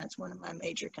find that that's one of my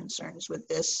major concerns with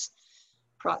this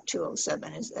Prop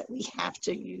 207, is that we have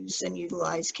to use and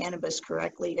utilize cannabis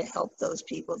correctly to help those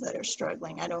people that are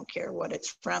struggling. I don't care what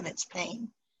it's from, it's pain,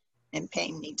 and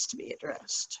pain needs to be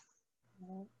addressed.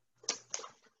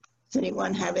 Does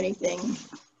anyone have anything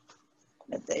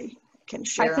that they can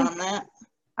share on that?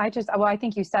 Well, I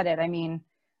think you said it. I mean,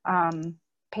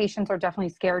 patients are definitely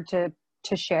scared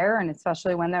to share, and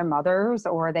especially when they're mothers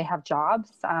or they have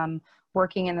jobs.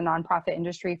 Working in the nonprofit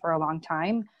industry for a long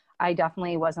time, I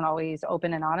definitely wasn't always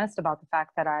open and honest about the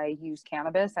fact that I use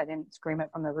cannabis. I didn't scream it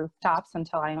from the rooftops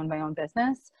until I owned my own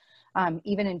business.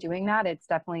 Even in doing that, it's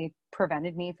definitely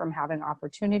prevented me from having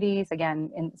opportunities,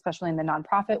 again, especially in the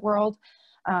nonprofit world.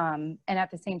 And at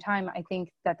the same time, I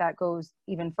think that goes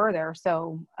even further.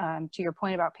 So to your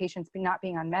point about patients not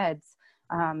being on meds,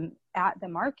 at the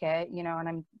market, you know, and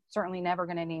I'm certainly never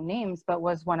going to name names, but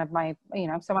was one of my, you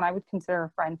know, someone I would consider a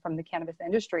friend from the cannabis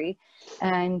industry.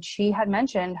 And she had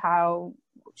mentioned how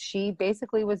she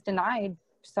basically was denied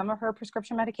some of her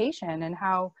prescription medication and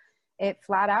how it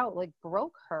flat out like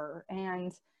broke her.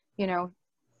 And, you know,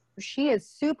 she is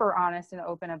super honest and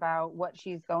open about what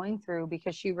she's going through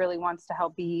because she really wants to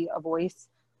help be a voice,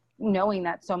 knowing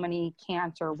that so many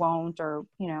can't or won't, or,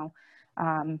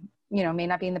 may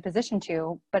not be in the position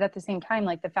to. But at the same time,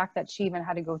 like the fact that she even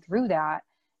had to go through that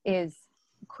is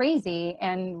crazy.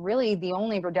 And really the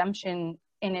only redemption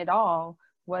in it all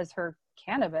was her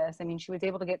cannabis. I mean, she was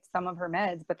able to get some of her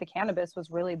meds, but the cannabis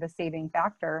was really the saving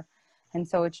factor. And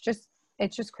so it's just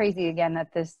crazy again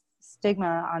that this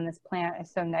stigma on this plant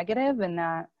is so negative and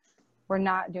that we're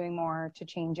not doing more to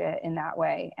change it in that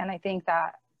way. And I think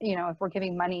that, you know, if we're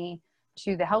giving money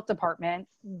to the health department,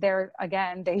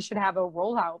 they should have a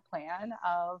rollout plan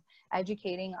of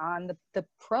educating on the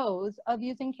pros of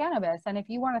using cannabis. And if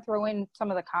you want to throw in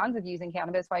some of the cons of using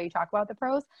cannabis while you talk about the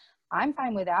pros, I'm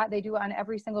fine with that. They do it on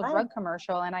every single drug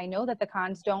commercial. And I know that the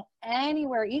cons don't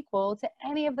anywhere equal to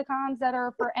any of the cons that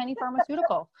are for any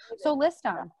pharmaceutical. So list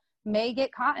them. may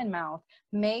get cotton mouth,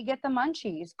 may get the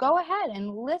munchies. Go ahead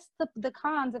and list the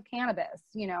cons of cannabis,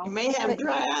 you know. You may have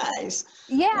dry eyes.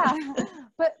 Yeah,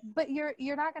 but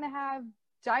you're not going to have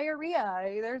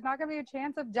diarrhea. There's not going to be a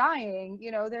chance of dying.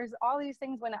 You know, there's all these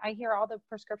things. When I hear all the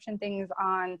prescription things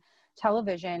on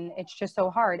television, it's just so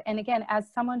hard. And again, as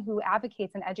someone who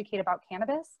advocates and educates about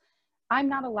cannabis, I'm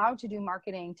not allowed to do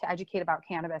marketing to educate about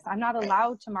cannabis. I'm not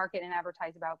allowed to market and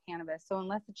advertise about cannabis. So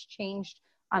unless it's changed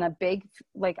on a big,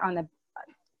 like on the,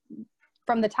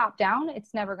 from the top down,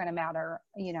 it's never going to matter,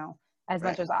 you know, as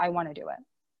much as I want to do it.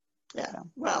 Yeah,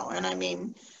 well, and I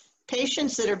mean,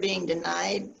 patients that are being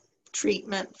denied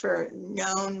treatment for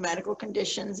known medical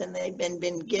conditions and they've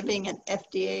been giving an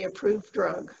FDA-approved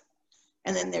drug,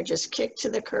 and then they're just kicked to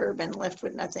the curb and left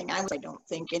with nothing. I don't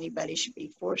think anybody should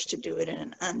be forced to do it in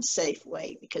an unsafe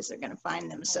way because they're going to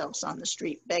find themselves on the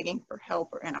street begging for help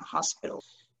or in a hospital.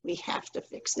 We have to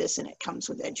fix this, and it comes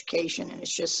with education, and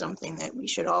it's just something that we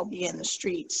should all be in the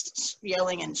streets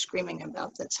yelling and screaming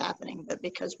about that's happening. But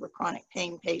because we're chronic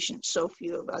pain patients, so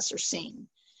few of us are seen.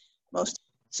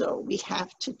 So we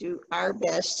have to do our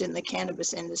best in the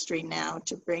cannabis industry now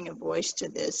to bring a voice to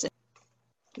this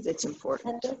because it's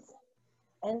important.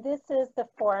 And this is the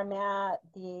format,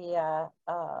 the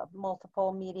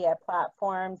multiple media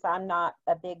platforms. I'm not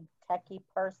a big techie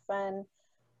person.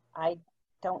 I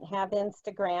don't have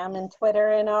Instagram and Twitter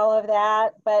and all of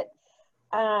that, but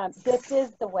this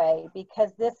is the way,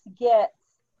 because this gets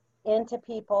into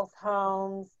people's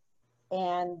homes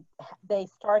and they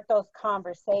start those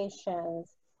conversations.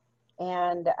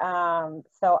 And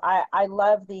so I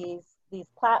love these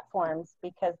platforms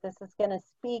because this is going to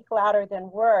speak louder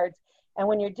than words. And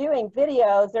when you're doing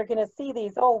videos, they're going to see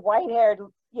these old white-haired,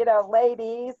 you know,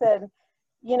 ladies and,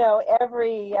 you know,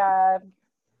 every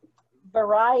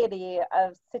variety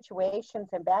of situations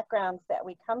and backgrounds that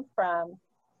we come from.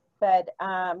 But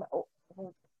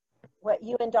what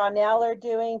you and Donnell are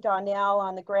doing, Donnell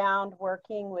on the ground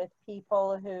working with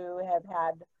people who have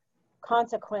had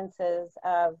consequences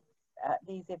of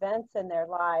these events in their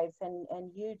lives, and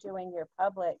you doing your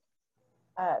public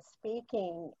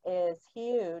speaking is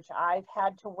huge. I've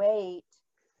had to wait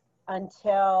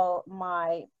until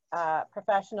my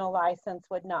professional license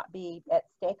would not be at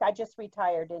stake. I just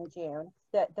retired in June.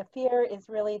 The fear is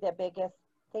really the biggest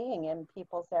thing in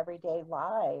people's everyday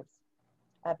lives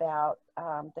about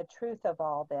the truth of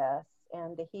all this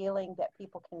and the healing that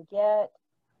people can get.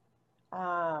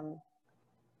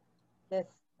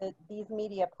 These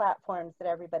media platforms that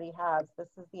everybody has, this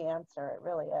is the answer. It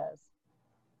really is.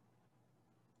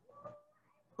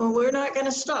 Well, we're not going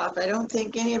to stop. I don't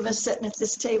think any of us sitting at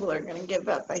this table are going to give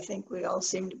up. I think we all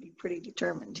seem to be pretty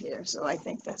determined here. So I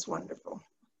think that's wonderful.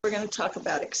 We're going to talk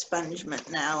about expungement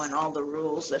now and all the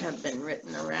rules that have been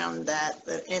written around that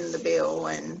in the bill.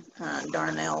 And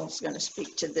Darnell's going to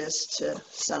speak to this to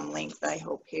some length, I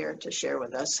hope, here to share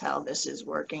with us how this is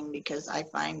working, because I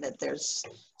find that there's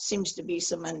seems to be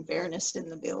some unfairness in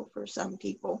the bill for some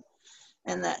people,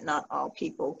 and that not all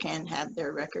people can have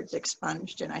their records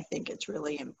expunged. And I think it's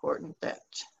really important that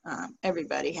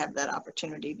everybody have that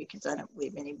opportunity, because I don't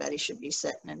believe anybody should be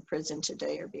sitting in prison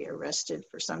today or be arrested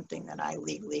for something that I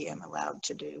legally am allowed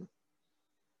to do.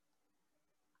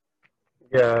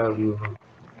 Yeah,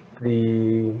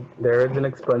 there is an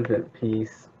expungement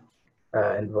piece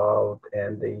involved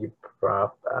in the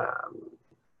prop.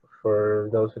 For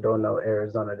those who don't know,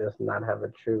 Arizona does not have a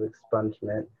true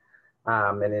expungement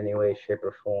in any way, shape,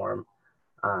 or form.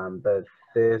 But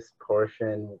this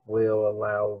portion will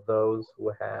allow those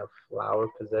who have flower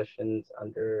possessions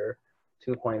under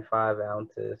 2.5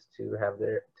 ounces to have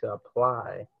to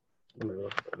apply.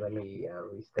 Let me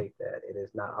restate that. It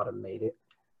is not automated.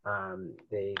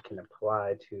 They can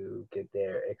apply to get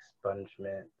their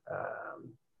expungement,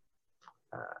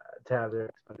 to have their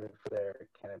expungement for their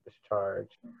cannabis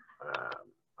charge.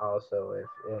 Also,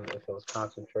 if it was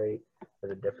concentrate,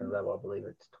 there's a different level. I believe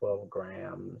it's 12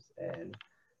 grams, and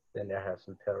then there have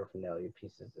some paraphernalia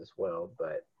pieces as well.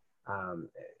 But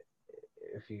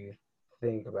if you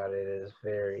think about it, it is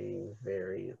very,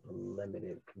 very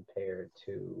limited compared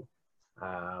to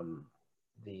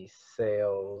the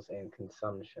sales and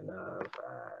consumption of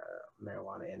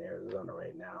marijuana in Arizona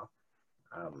right now.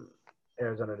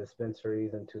 Arizona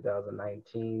dispensaries in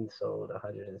 2019 sold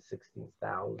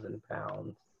 160,000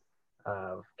 pounds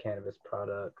of cannabis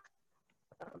products.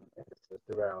 And this is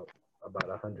throughout about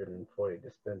 140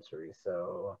 dispensaries.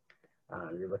 So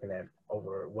you're looking at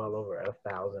well over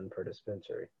 1,000 per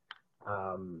dispensary.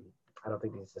 I don't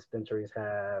think these dispensaries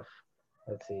have,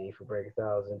 let's see, if we break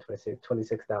 1,000,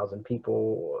 26,000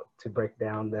 people to break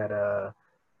down that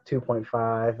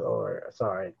 2.5, or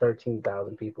sorry,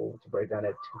 13,000 people, to break down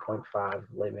that 2.5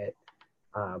 limit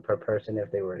per person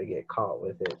if they were to get caught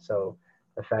with it. So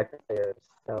the fact that they're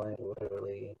selling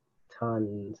literally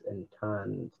tons and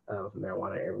tons of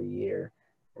marijuana every year,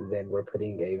 and then we're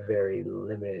putting a very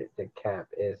limited cap,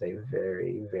 is a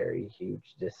very, very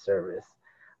huge disservice.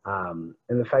 And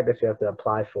the fact that you have to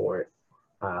apply for it,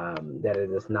 that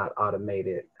it is not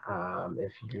automated.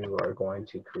 If you are going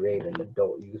to create an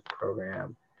adult use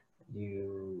program,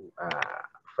 you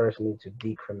first need to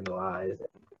decriminalize,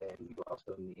 and you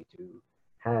also need to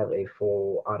have a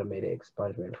full automated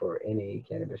expungement for any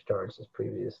cannabis charges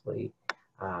previously,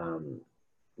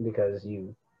 because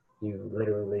you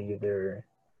literally either,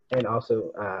 and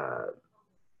also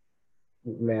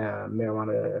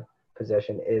marijuana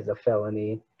possession is a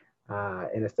felony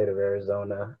in the state of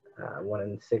Arizona, one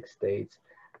in 6 states,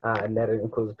 and that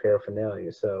includes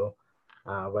paraphernalia. So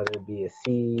whether it be a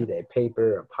seed, a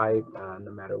paper, a pipe,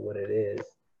 no matter what it is,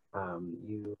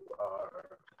 you are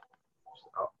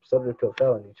subject to a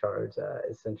felony charge,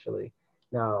 essentially.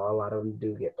 Now, a lot of them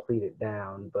do get pleaded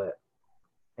down, but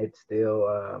it's still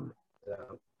a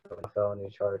felony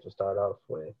charge to start off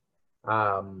with.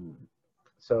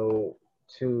 So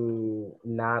to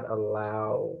not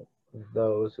allow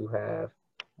those who have,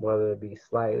 whether it be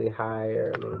slightly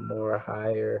higher, a little more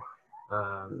higher,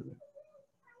 um,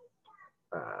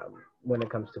 when it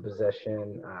comes to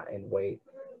possession and weight,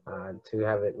 to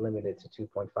have it limited to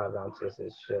 2.5 ounces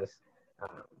is just,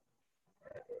 um,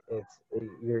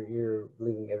 you're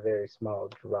leaving a very small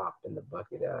drop in the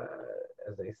bucket,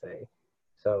 as they say.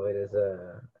 So it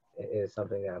is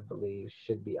something that I believe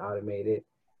should be automated,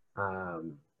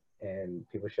 and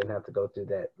people shouldn't have to go through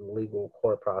that legal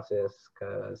court process,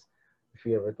 because if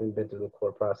you ever been through the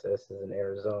court processes in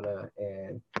Arizona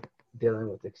and dealing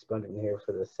with expungement here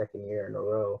for the 2nd year in a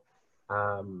row,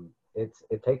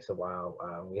 it takes a while.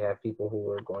 We have people who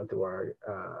are going through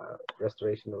our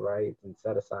restoration of rights and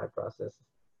set aside processes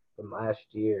from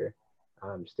last year,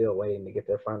 still waiting to get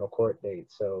their final court date.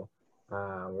 So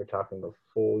we're talking a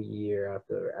full year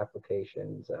after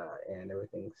applications and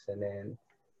everything sent in,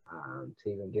 to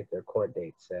even get their court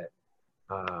date set.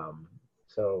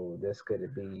 So this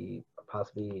could be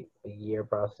possibly a year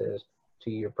process,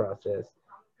 2-year process.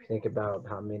 If you think about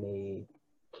how many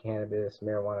cannabis,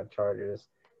 marijuana charges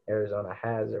Arizona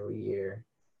has every year,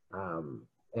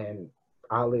 and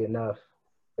oddly enough,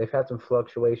 they've had some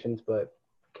fluctuations, but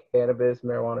cannabis,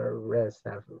 marijuana arrests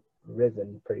have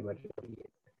risen pretty much every year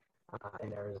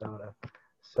in Arizona.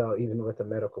 So even with the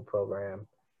medical program,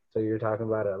 so you're talking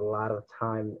about a lot of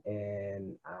time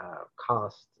and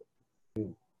cost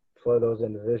for those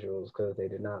individuals, because they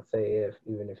did not say if,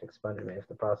 even if expungement, if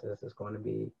the process is going to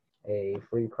be a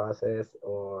free process,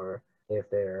 or if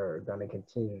they're going to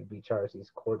continue to be charged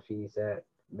these court fees that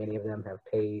many of them have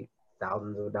paid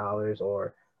thousands of dollars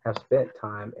or have spent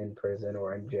time in prison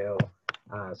or in jail.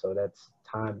 So that's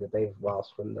time that they've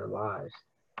lost from their lives.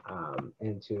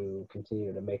 And to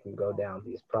continue to make them go down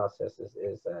these processes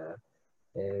is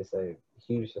a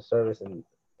huge disservice, and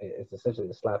it's essentially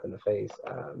a slap in the face,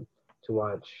 to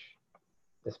watch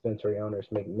dispensary owners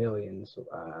make millions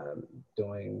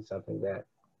doing something that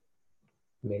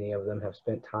many of them have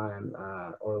spent time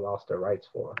or lost their rights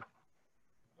for.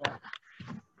 And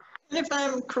if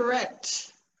I'm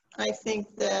correct, I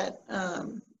think that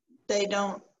they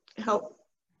don't help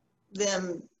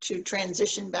them to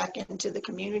transition back into the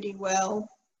community well,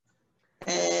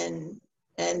 and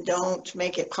don't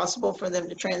make it possible for them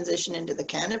to transition into the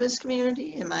cannabis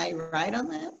community. Am I right on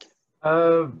that?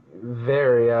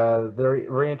 Very. The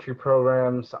reentry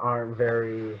programs aren't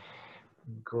very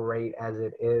great as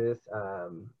it is.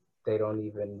 They don't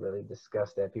even really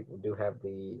discuss that people do have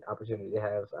the opportunity to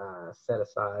have set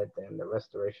aside and the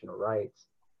restoration of rights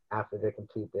after they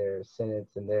complete their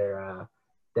sentence, and their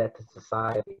debt to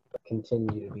society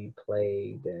continue to be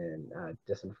plagued and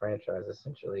disenfranchised,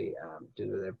 essentially, due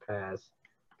to their past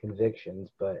convictions.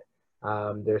 But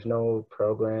there's no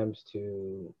programs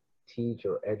to teach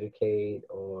or educate,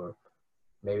 or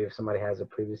maybe if somebody has a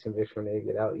previous conviction when they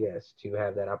get out, yes, to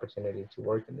have that opportunity to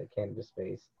work in the cannabis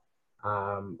space.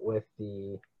 With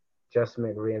the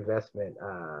adjustment reinvestment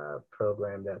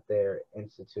program that they're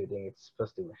instituting, it's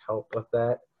supposed to help with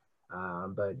that.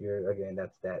 But again,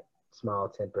 that's that small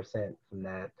 10% from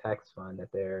that tax fund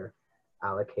that they're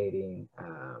allocating,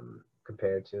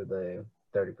 compared to the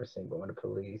 30% going to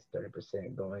police,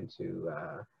 30% going to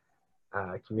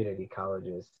community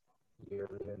colleges. You're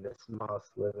leaving the small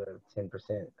sliver of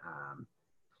 10%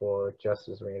 for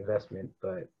justice reinvestment,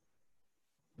 but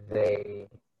they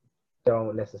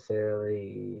don't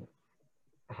necessarily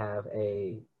have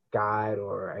a guide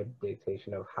or a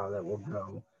dictation of how that will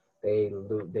go. They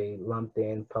lumped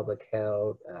in public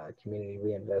health, community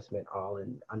reinvestment, all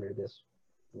in under this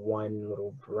one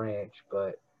little branch.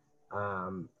 But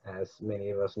as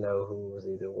many of us know who's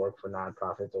either work for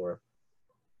nonprofits or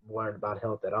learned about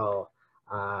health at all,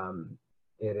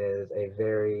 it is a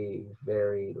very,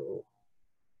 very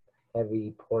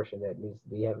heavy portion that needs to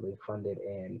be heavily funded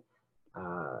in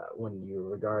when you're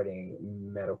regarding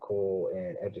medical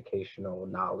and educational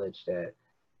knowledge that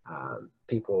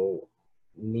people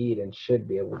need and should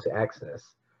be able to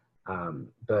access.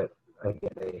 But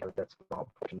again, they have that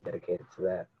small portion dedicated to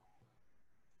that.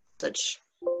 Such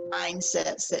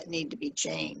mindsets that need to be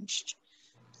changed.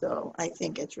 So I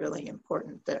think it's really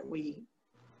important that we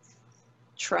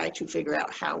try to figure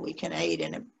out how we can aid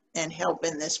and help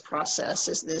in this process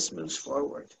as this moves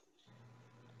forward.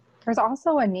 There's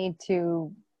also a need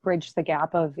to bridge the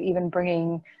gap of even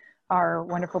bringing our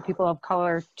wonderful people of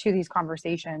color to these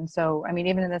conversations. So, I mean,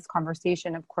 even in this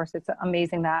conversation, of course, it's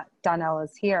amazing that Donnell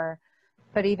is here,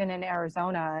 but even in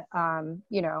Arizona,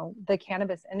 you know, the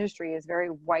cannabis industry is very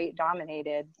white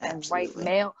dominated and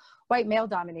Absolutely. white male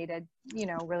dominated, you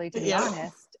know, really, to be Yeah.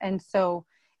 honest. And so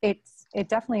it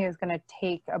definitely is going to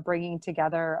take a bringing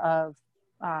together of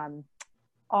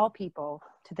all people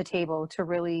to the table to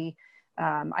really,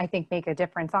 I think, make a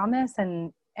difference on this.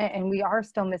 And we are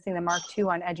still missing the mark too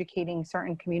on educating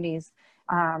certain communities.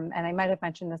 And I might have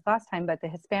mentioned this last time, but the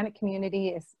Hispanic community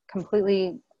is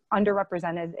completely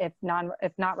underrepresented, if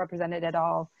not represented at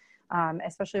all,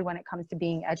 especially when it comes to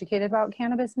being educated about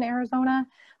cannabis in Arizona,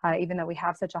 even though we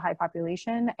have such a high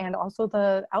population, and also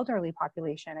the elderly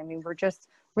population. I mean, we're just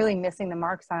really missing the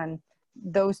marks on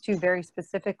those two very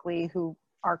specifically, who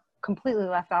are completely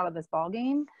left out of this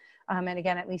ballgame. And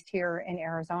again, at least here in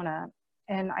Arizona.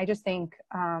 And I just think,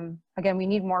 again, we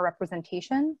need more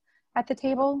representation at the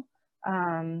table.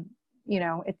 You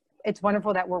know, it's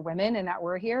wonderful that we're women and that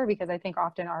we're here, because I think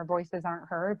often our voices aren't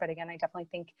heard. But again, I definitely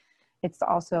think it's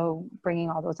also bringing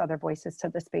all those other voices to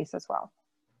the space as well.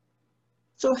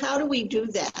 So how do we do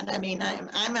that? I mean,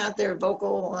 I'm out there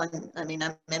vocal on, I mean,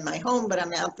 I'm in my home, but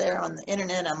I'm out there on the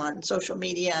internet, I'm on social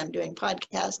media, I'm doing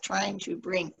podcasts, trying to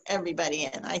bring everybody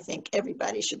in. I think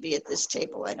everybody should be at this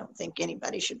table. I don't think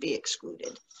anybody should be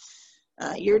excluded.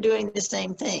 You're doing the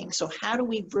same thing. So how do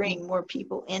we bring more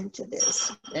people into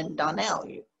this? And Donnell,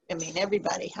 I mean,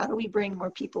 everybody, how do we bring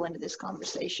more people into this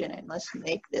conversation? And let's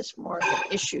make this more of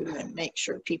an issue and make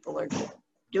sure people are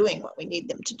doing what we need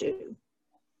them to do.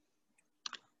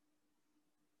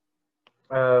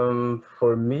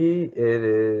 For me, it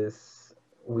is,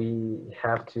 we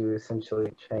have to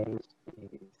essentially change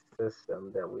the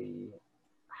system that we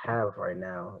have right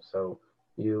now. So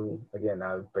again,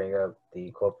 I would bring up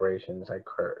the corporations like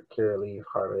Curaleaf,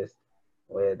 Harvest,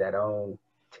 that own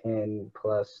 10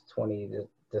 plus 20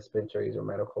 dispensaries or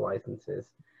medical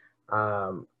licenses.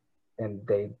 And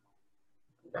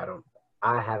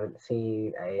I haven't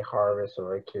seen a Harvest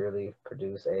or a Curaleaf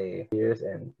produce years,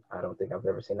 and I don't think I've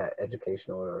ever seen that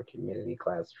educational or community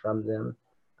class from them.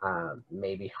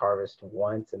 Maybe Harvest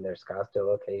once in their Scottsdale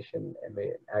location, and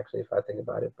actually, if I think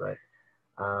about it, but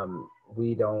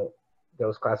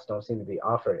those classes don't seem to be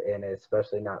offered, and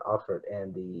especially not offered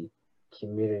in the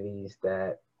communities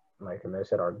that, like Amir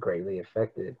said, are greatly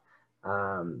affected.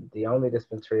 The only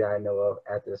dispensary I know of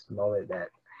at this moment that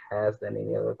has done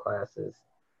any other classes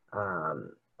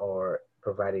or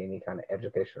providing any kind of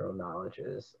educational knowledge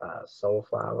is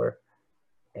Soulflower.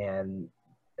 And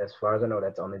as far as I know,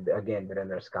 that's only, again, been in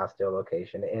their Scottsdale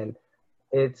location. And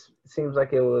it seems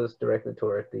like it was directed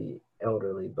toward the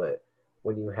elderly, but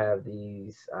when you have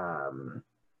these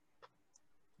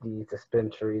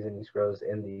dispensaries and these grows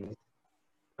in these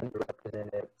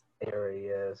underrepresented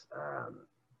areas,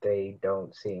 they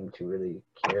don't seem to really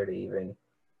care to even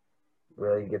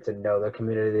really get to know the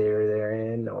community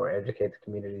they're in or educate the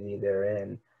community they're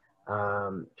in.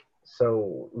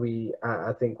 So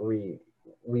I think we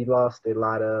lost a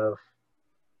lot of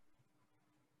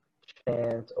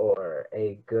chance, or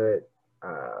a good,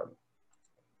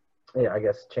 I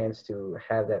guess, chance to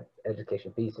have that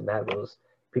education piece and have those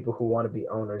people who want to be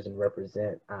owners and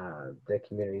represent the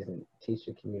communities and teach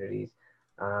the communities.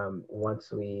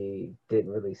 Once we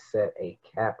didn't really set a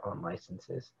cap on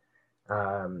licenses,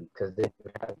 because then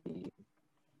you have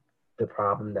the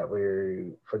problem that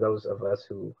for those of us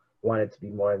who want it to be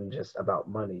more than just about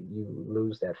money, you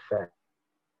lose that fact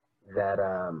that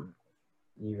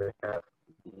you have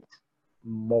these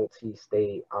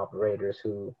multi-state operators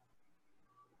who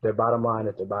their bottom line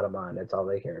is their bottom line. That's all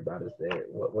they care about, is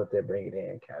what they're bringing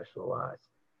in cash flow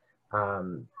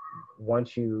wise.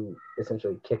 Once you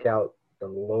essentially kick out the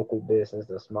local business,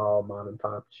 the small mom and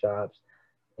pop shops,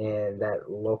 and that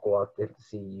local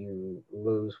authenticity, you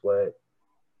lose what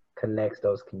connects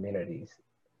those communities.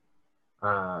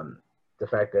 The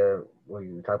fact that when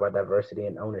you talk about diversity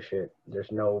and ownership,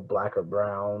 there's no Black or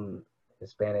brown,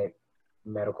 Hispanic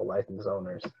medical license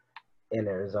owners in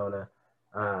Arizona.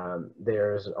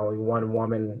 There's only one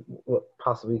woman,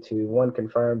 possibly two, one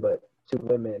confirmed, but two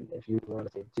women, if you want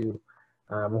to say two,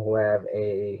 who have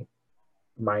a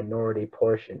minority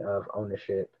portion of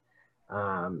ownership.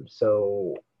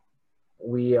 So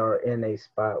we are in a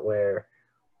spot where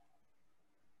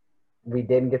we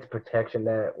didn't get the protection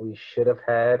that we should have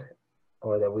had,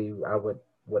 or that I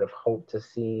would have hoped to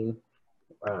see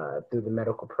through the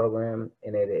medical program,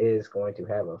 and it is going to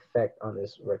have effect on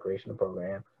this recreational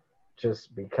program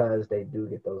just because they do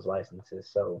get those licenses.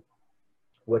 So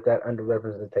with that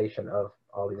underrepresentation of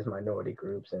all these minority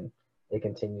groups, and it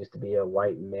continues to be a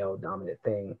white male dominant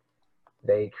thing,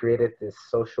 they created this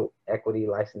social equity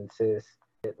licenses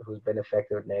who's been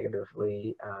affected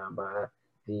negatively by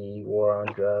the war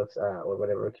on drugs or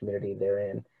whatever community they're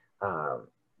in.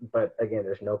 But again,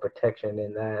 there's no protection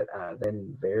in that.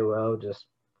 Then very well just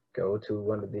go to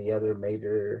one of the other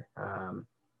major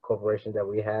corporations that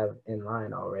we have in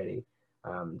line already.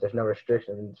 There's no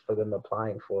restrictions for them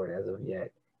applying for it as of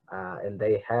yet. And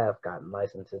they have gotten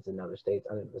licenses in other states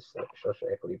under the social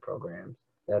equity programs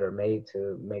that are made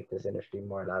to make this industry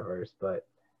more diverse. But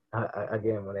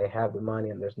again, when they have the money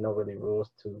and there's no really rules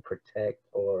to protect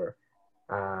or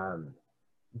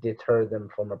deter them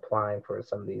from applying for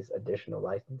some of these additional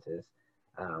licenses,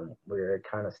 we're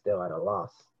kind of still at a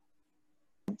loss.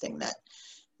 Something that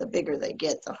the bigger they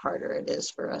get, the harder it is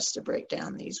for us to break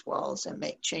down these walls and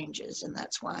make changes. And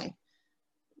that's why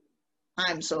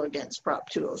I'm so against Prop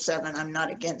 207. I'm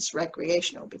not against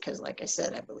recreational because, like I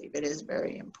said, I believe it is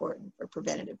very important for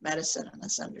preventative medicine and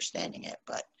us understanding it.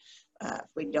 But if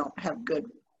we don't have good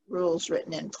rules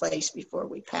written in place before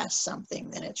we pass something,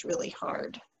 then it's really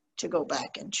hard to go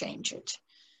back and change it.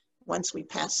 Once we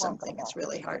pass something, it's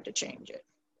really hard to change it.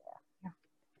 Yeah.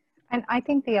 And I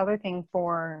think the other thing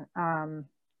for,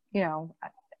 you know,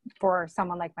 for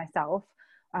someone like myself,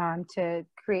 to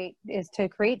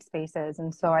create spaces.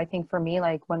 And so I think for me,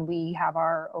 like when we have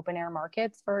our open air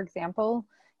markets, for example,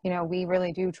 you know, we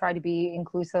really do try to be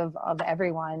inclusive of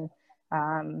everyone,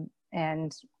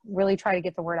 and really try to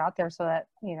get the word out there so that,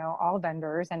 you know, all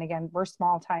vendors, and again, we're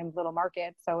small time little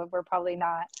markets, so we're probably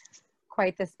not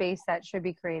quite the space that should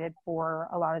be created for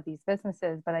a lot of these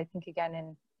businesses. But I think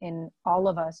again, in all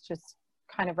of us just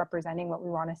kind of representing what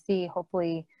we want to see,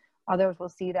 hopefully others will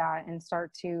see that and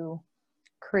start to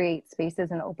create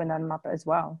spaces and open them up as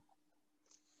well.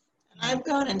 I've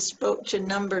gone and spoke to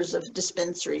numbers of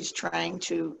dispensaries trying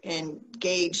to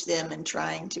engage them and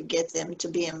trying to get them to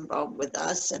be involved with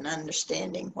us and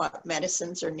understanding what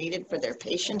medicines are needed for their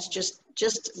patients. Just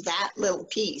that little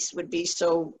piece would be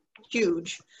so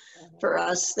huge for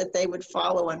us, that they would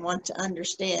follow and want to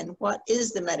understand what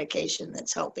is the medication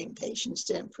that's helping patients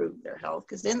to improve their health,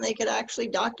 because then they could actually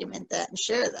document that and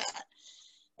share that.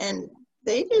 And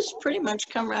they just pretty much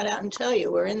come right out and tell you,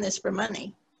 we're in this for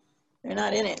money. They're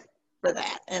not in it for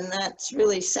that. And that's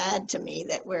really sad to me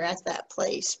that we're at that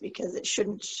place, because it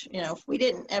shouldn't, you know, if we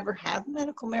didn't ever have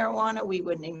medical marijuana, we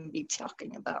wouldn't even be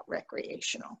talking about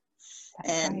recreational.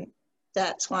 And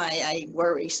that's why I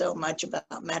worry so much about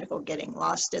medical getting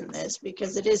lost in this,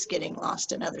 because it is getting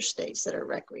lost in other states that are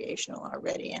recreational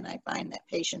already. And I find that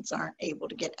patients aren't able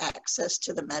to get access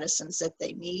to the medicines that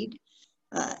they need.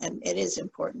 And it is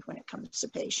important when it comes to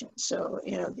patients. So,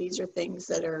 you know, these are things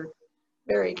that are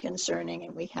very concerning,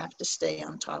 and we have to stay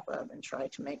on top of and try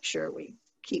to make sure we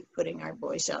keep putting our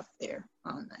voice out there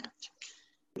on that.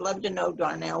 I'd love to know,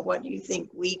 Darnell, what do you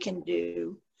think we can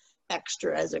do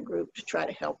extra as a group to try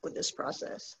to help with this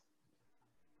process?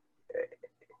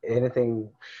 Anything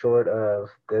short of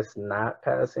this not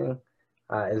passing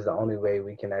is the only way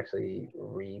we can actually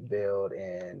rebuild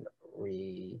and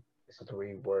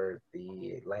reword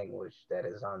the language that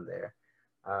is on there.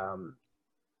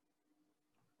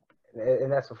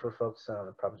 And that's what we're focusing on,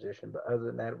 the proposition. But other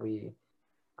than that,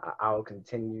 I'll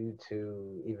continue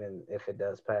to, even if it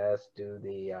does pass, do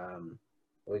the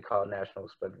we call National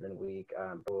Experiment Week.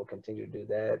 But we'll continue to do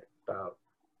that about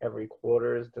every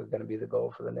quarter is going to be the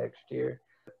goal for the next year.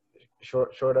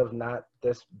 Short of not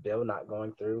this bill not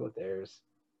going through, there's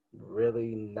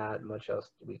really not much else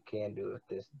we can do if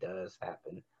this does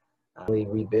happen. We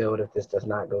rebuild if this does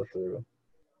not go through.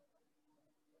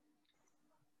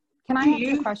 Can I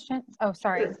ask a question? Oh,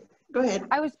 sorry. Sure. Go ahead.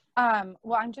 I was,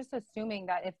 well, I'm just assuming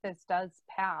that if this does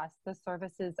pass, the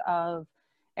services of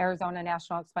Arizona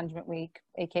National Expungement Week,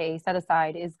 aka set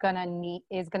aside, is gonna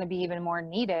be even more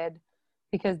needed,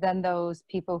 because then those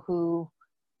people who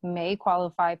may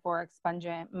qualify for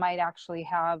expungement might actually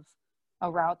have a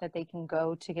route that they can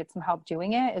go to get some help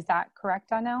doing it. Is that correct,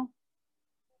 Donnell?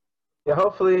 Yeah,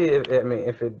 hopefully,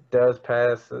 if it does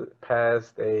pass,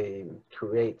 they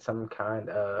create some kind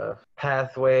of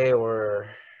pathway, or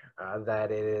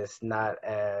that it is not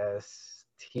as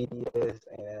tedious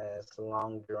and as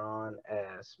long drawn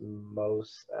as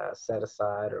most set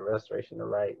aside or restoration of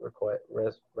right requests.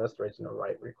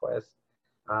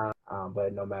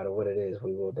 But no matter what it is,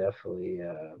 we will definitely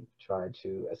try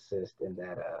to assist in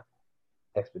that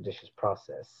expeditious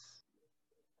process.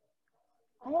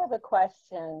 I have a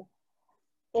question.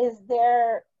 Is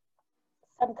there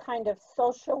some kind of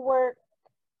social work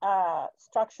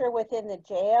structure within the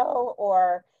jail,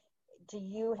 or do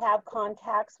you have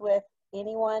contacts with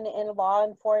anyone in law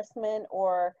enforcement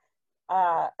or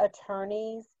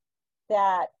attorneys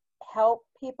that help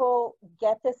people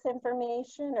get this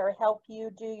information or help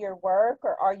you do your work,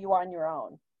 or are you on your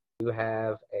own? You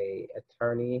have a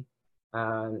attorney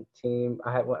team.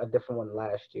 I had a different one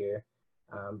last year,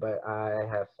 but I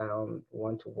have found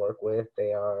one to work with.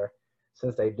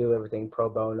 Since they do everything pro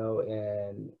bono,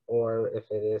 or if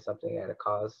it is something at a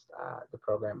cost, the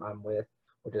program I'm with,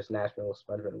 which is National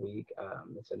Expungement Week,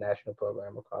 it's a national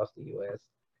program across the U.S.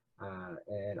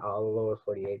 And all the lower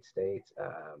 48 states.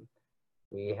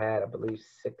 We had, I believe,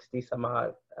 60 some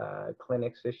odd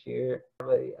clinics this year.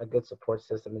 Really a good support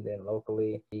system, and then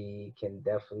locally, we can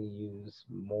definitely use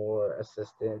more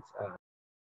assistance.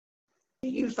 Do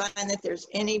you find that there's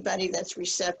anybody that's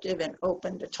receptive and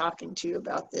open to talking to you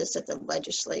about this at the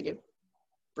legislative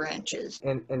branches?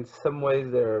 In some ways,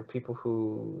 there are people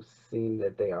who seem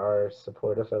that they are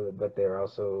supportive of it, but they're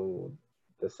also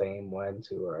the same ones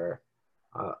who are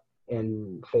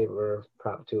in favor of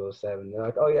Prop 207. They're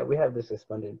like, oh yeah, we have this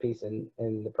expungement piece, and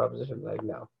the proposition, like,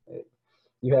 no,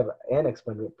 you have an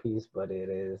expungement piece, but it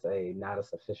is not a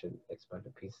sufficient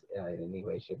expungement piece in any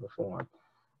way, shape, or form.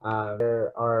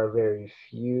 There are very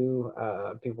few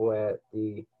people at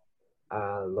the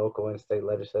local and state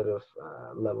legislative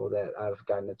level that I've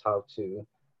gotten to talk to,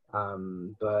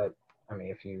 but I mean,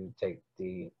 if you take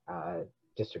the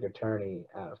district attorney,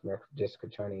 American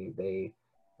district attorney, they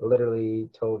literally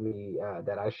told me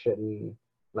that I shouldn't,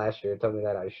 last year, told me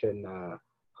that I shouldn't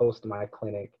host my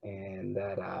clinic, and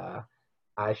that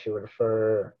I should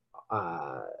refer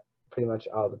pretty much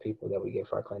all the people that we get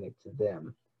for our clinic to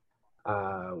them,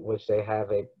 which they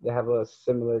have a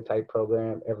similar type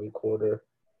program every quarter,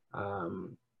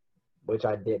 which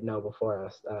I didn't know before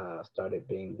I started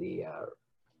being the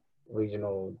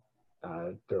regional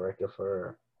director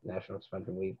for National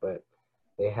Expungement Week, but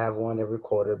they have one every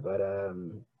quarter, but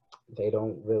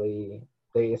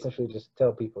they essentially just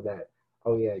tell people that,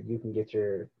 oh yeah, you can get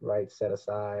your rights set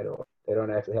aside, or they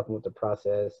don't actually help them with the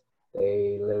process.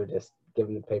 They literally just give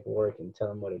them the paperwork and tell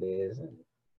them what it is, and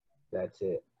that's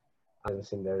it. It doesn't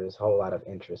seem there's a whole lot of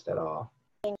interest at all.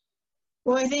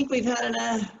 Well, I think we've had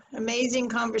an amazing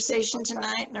conversation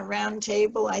tonight and a round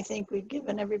table. I think we've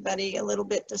given everybody a little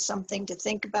bit to something to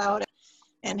think about,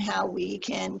 and how we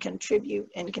can contribute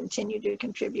and continue to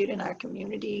contribute in our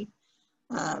community.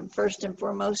 First and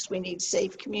foremost, we need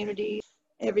safe communities.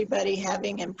 Everybody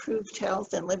having improved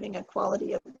health and living a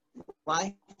quality of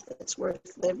life that's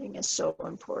worth living is so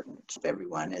important.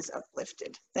 Everyone is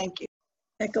uplifted. Thank you.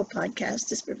 Echo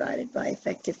Podcast is provided by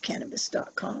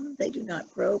EffectiveCannabis.com. They do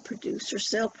not grow, produce, or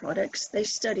sell products. They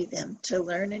study them to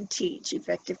learn and teach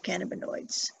effective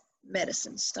cannabinoids,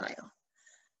 medicine style.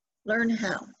 Learn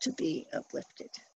how to be uplifted.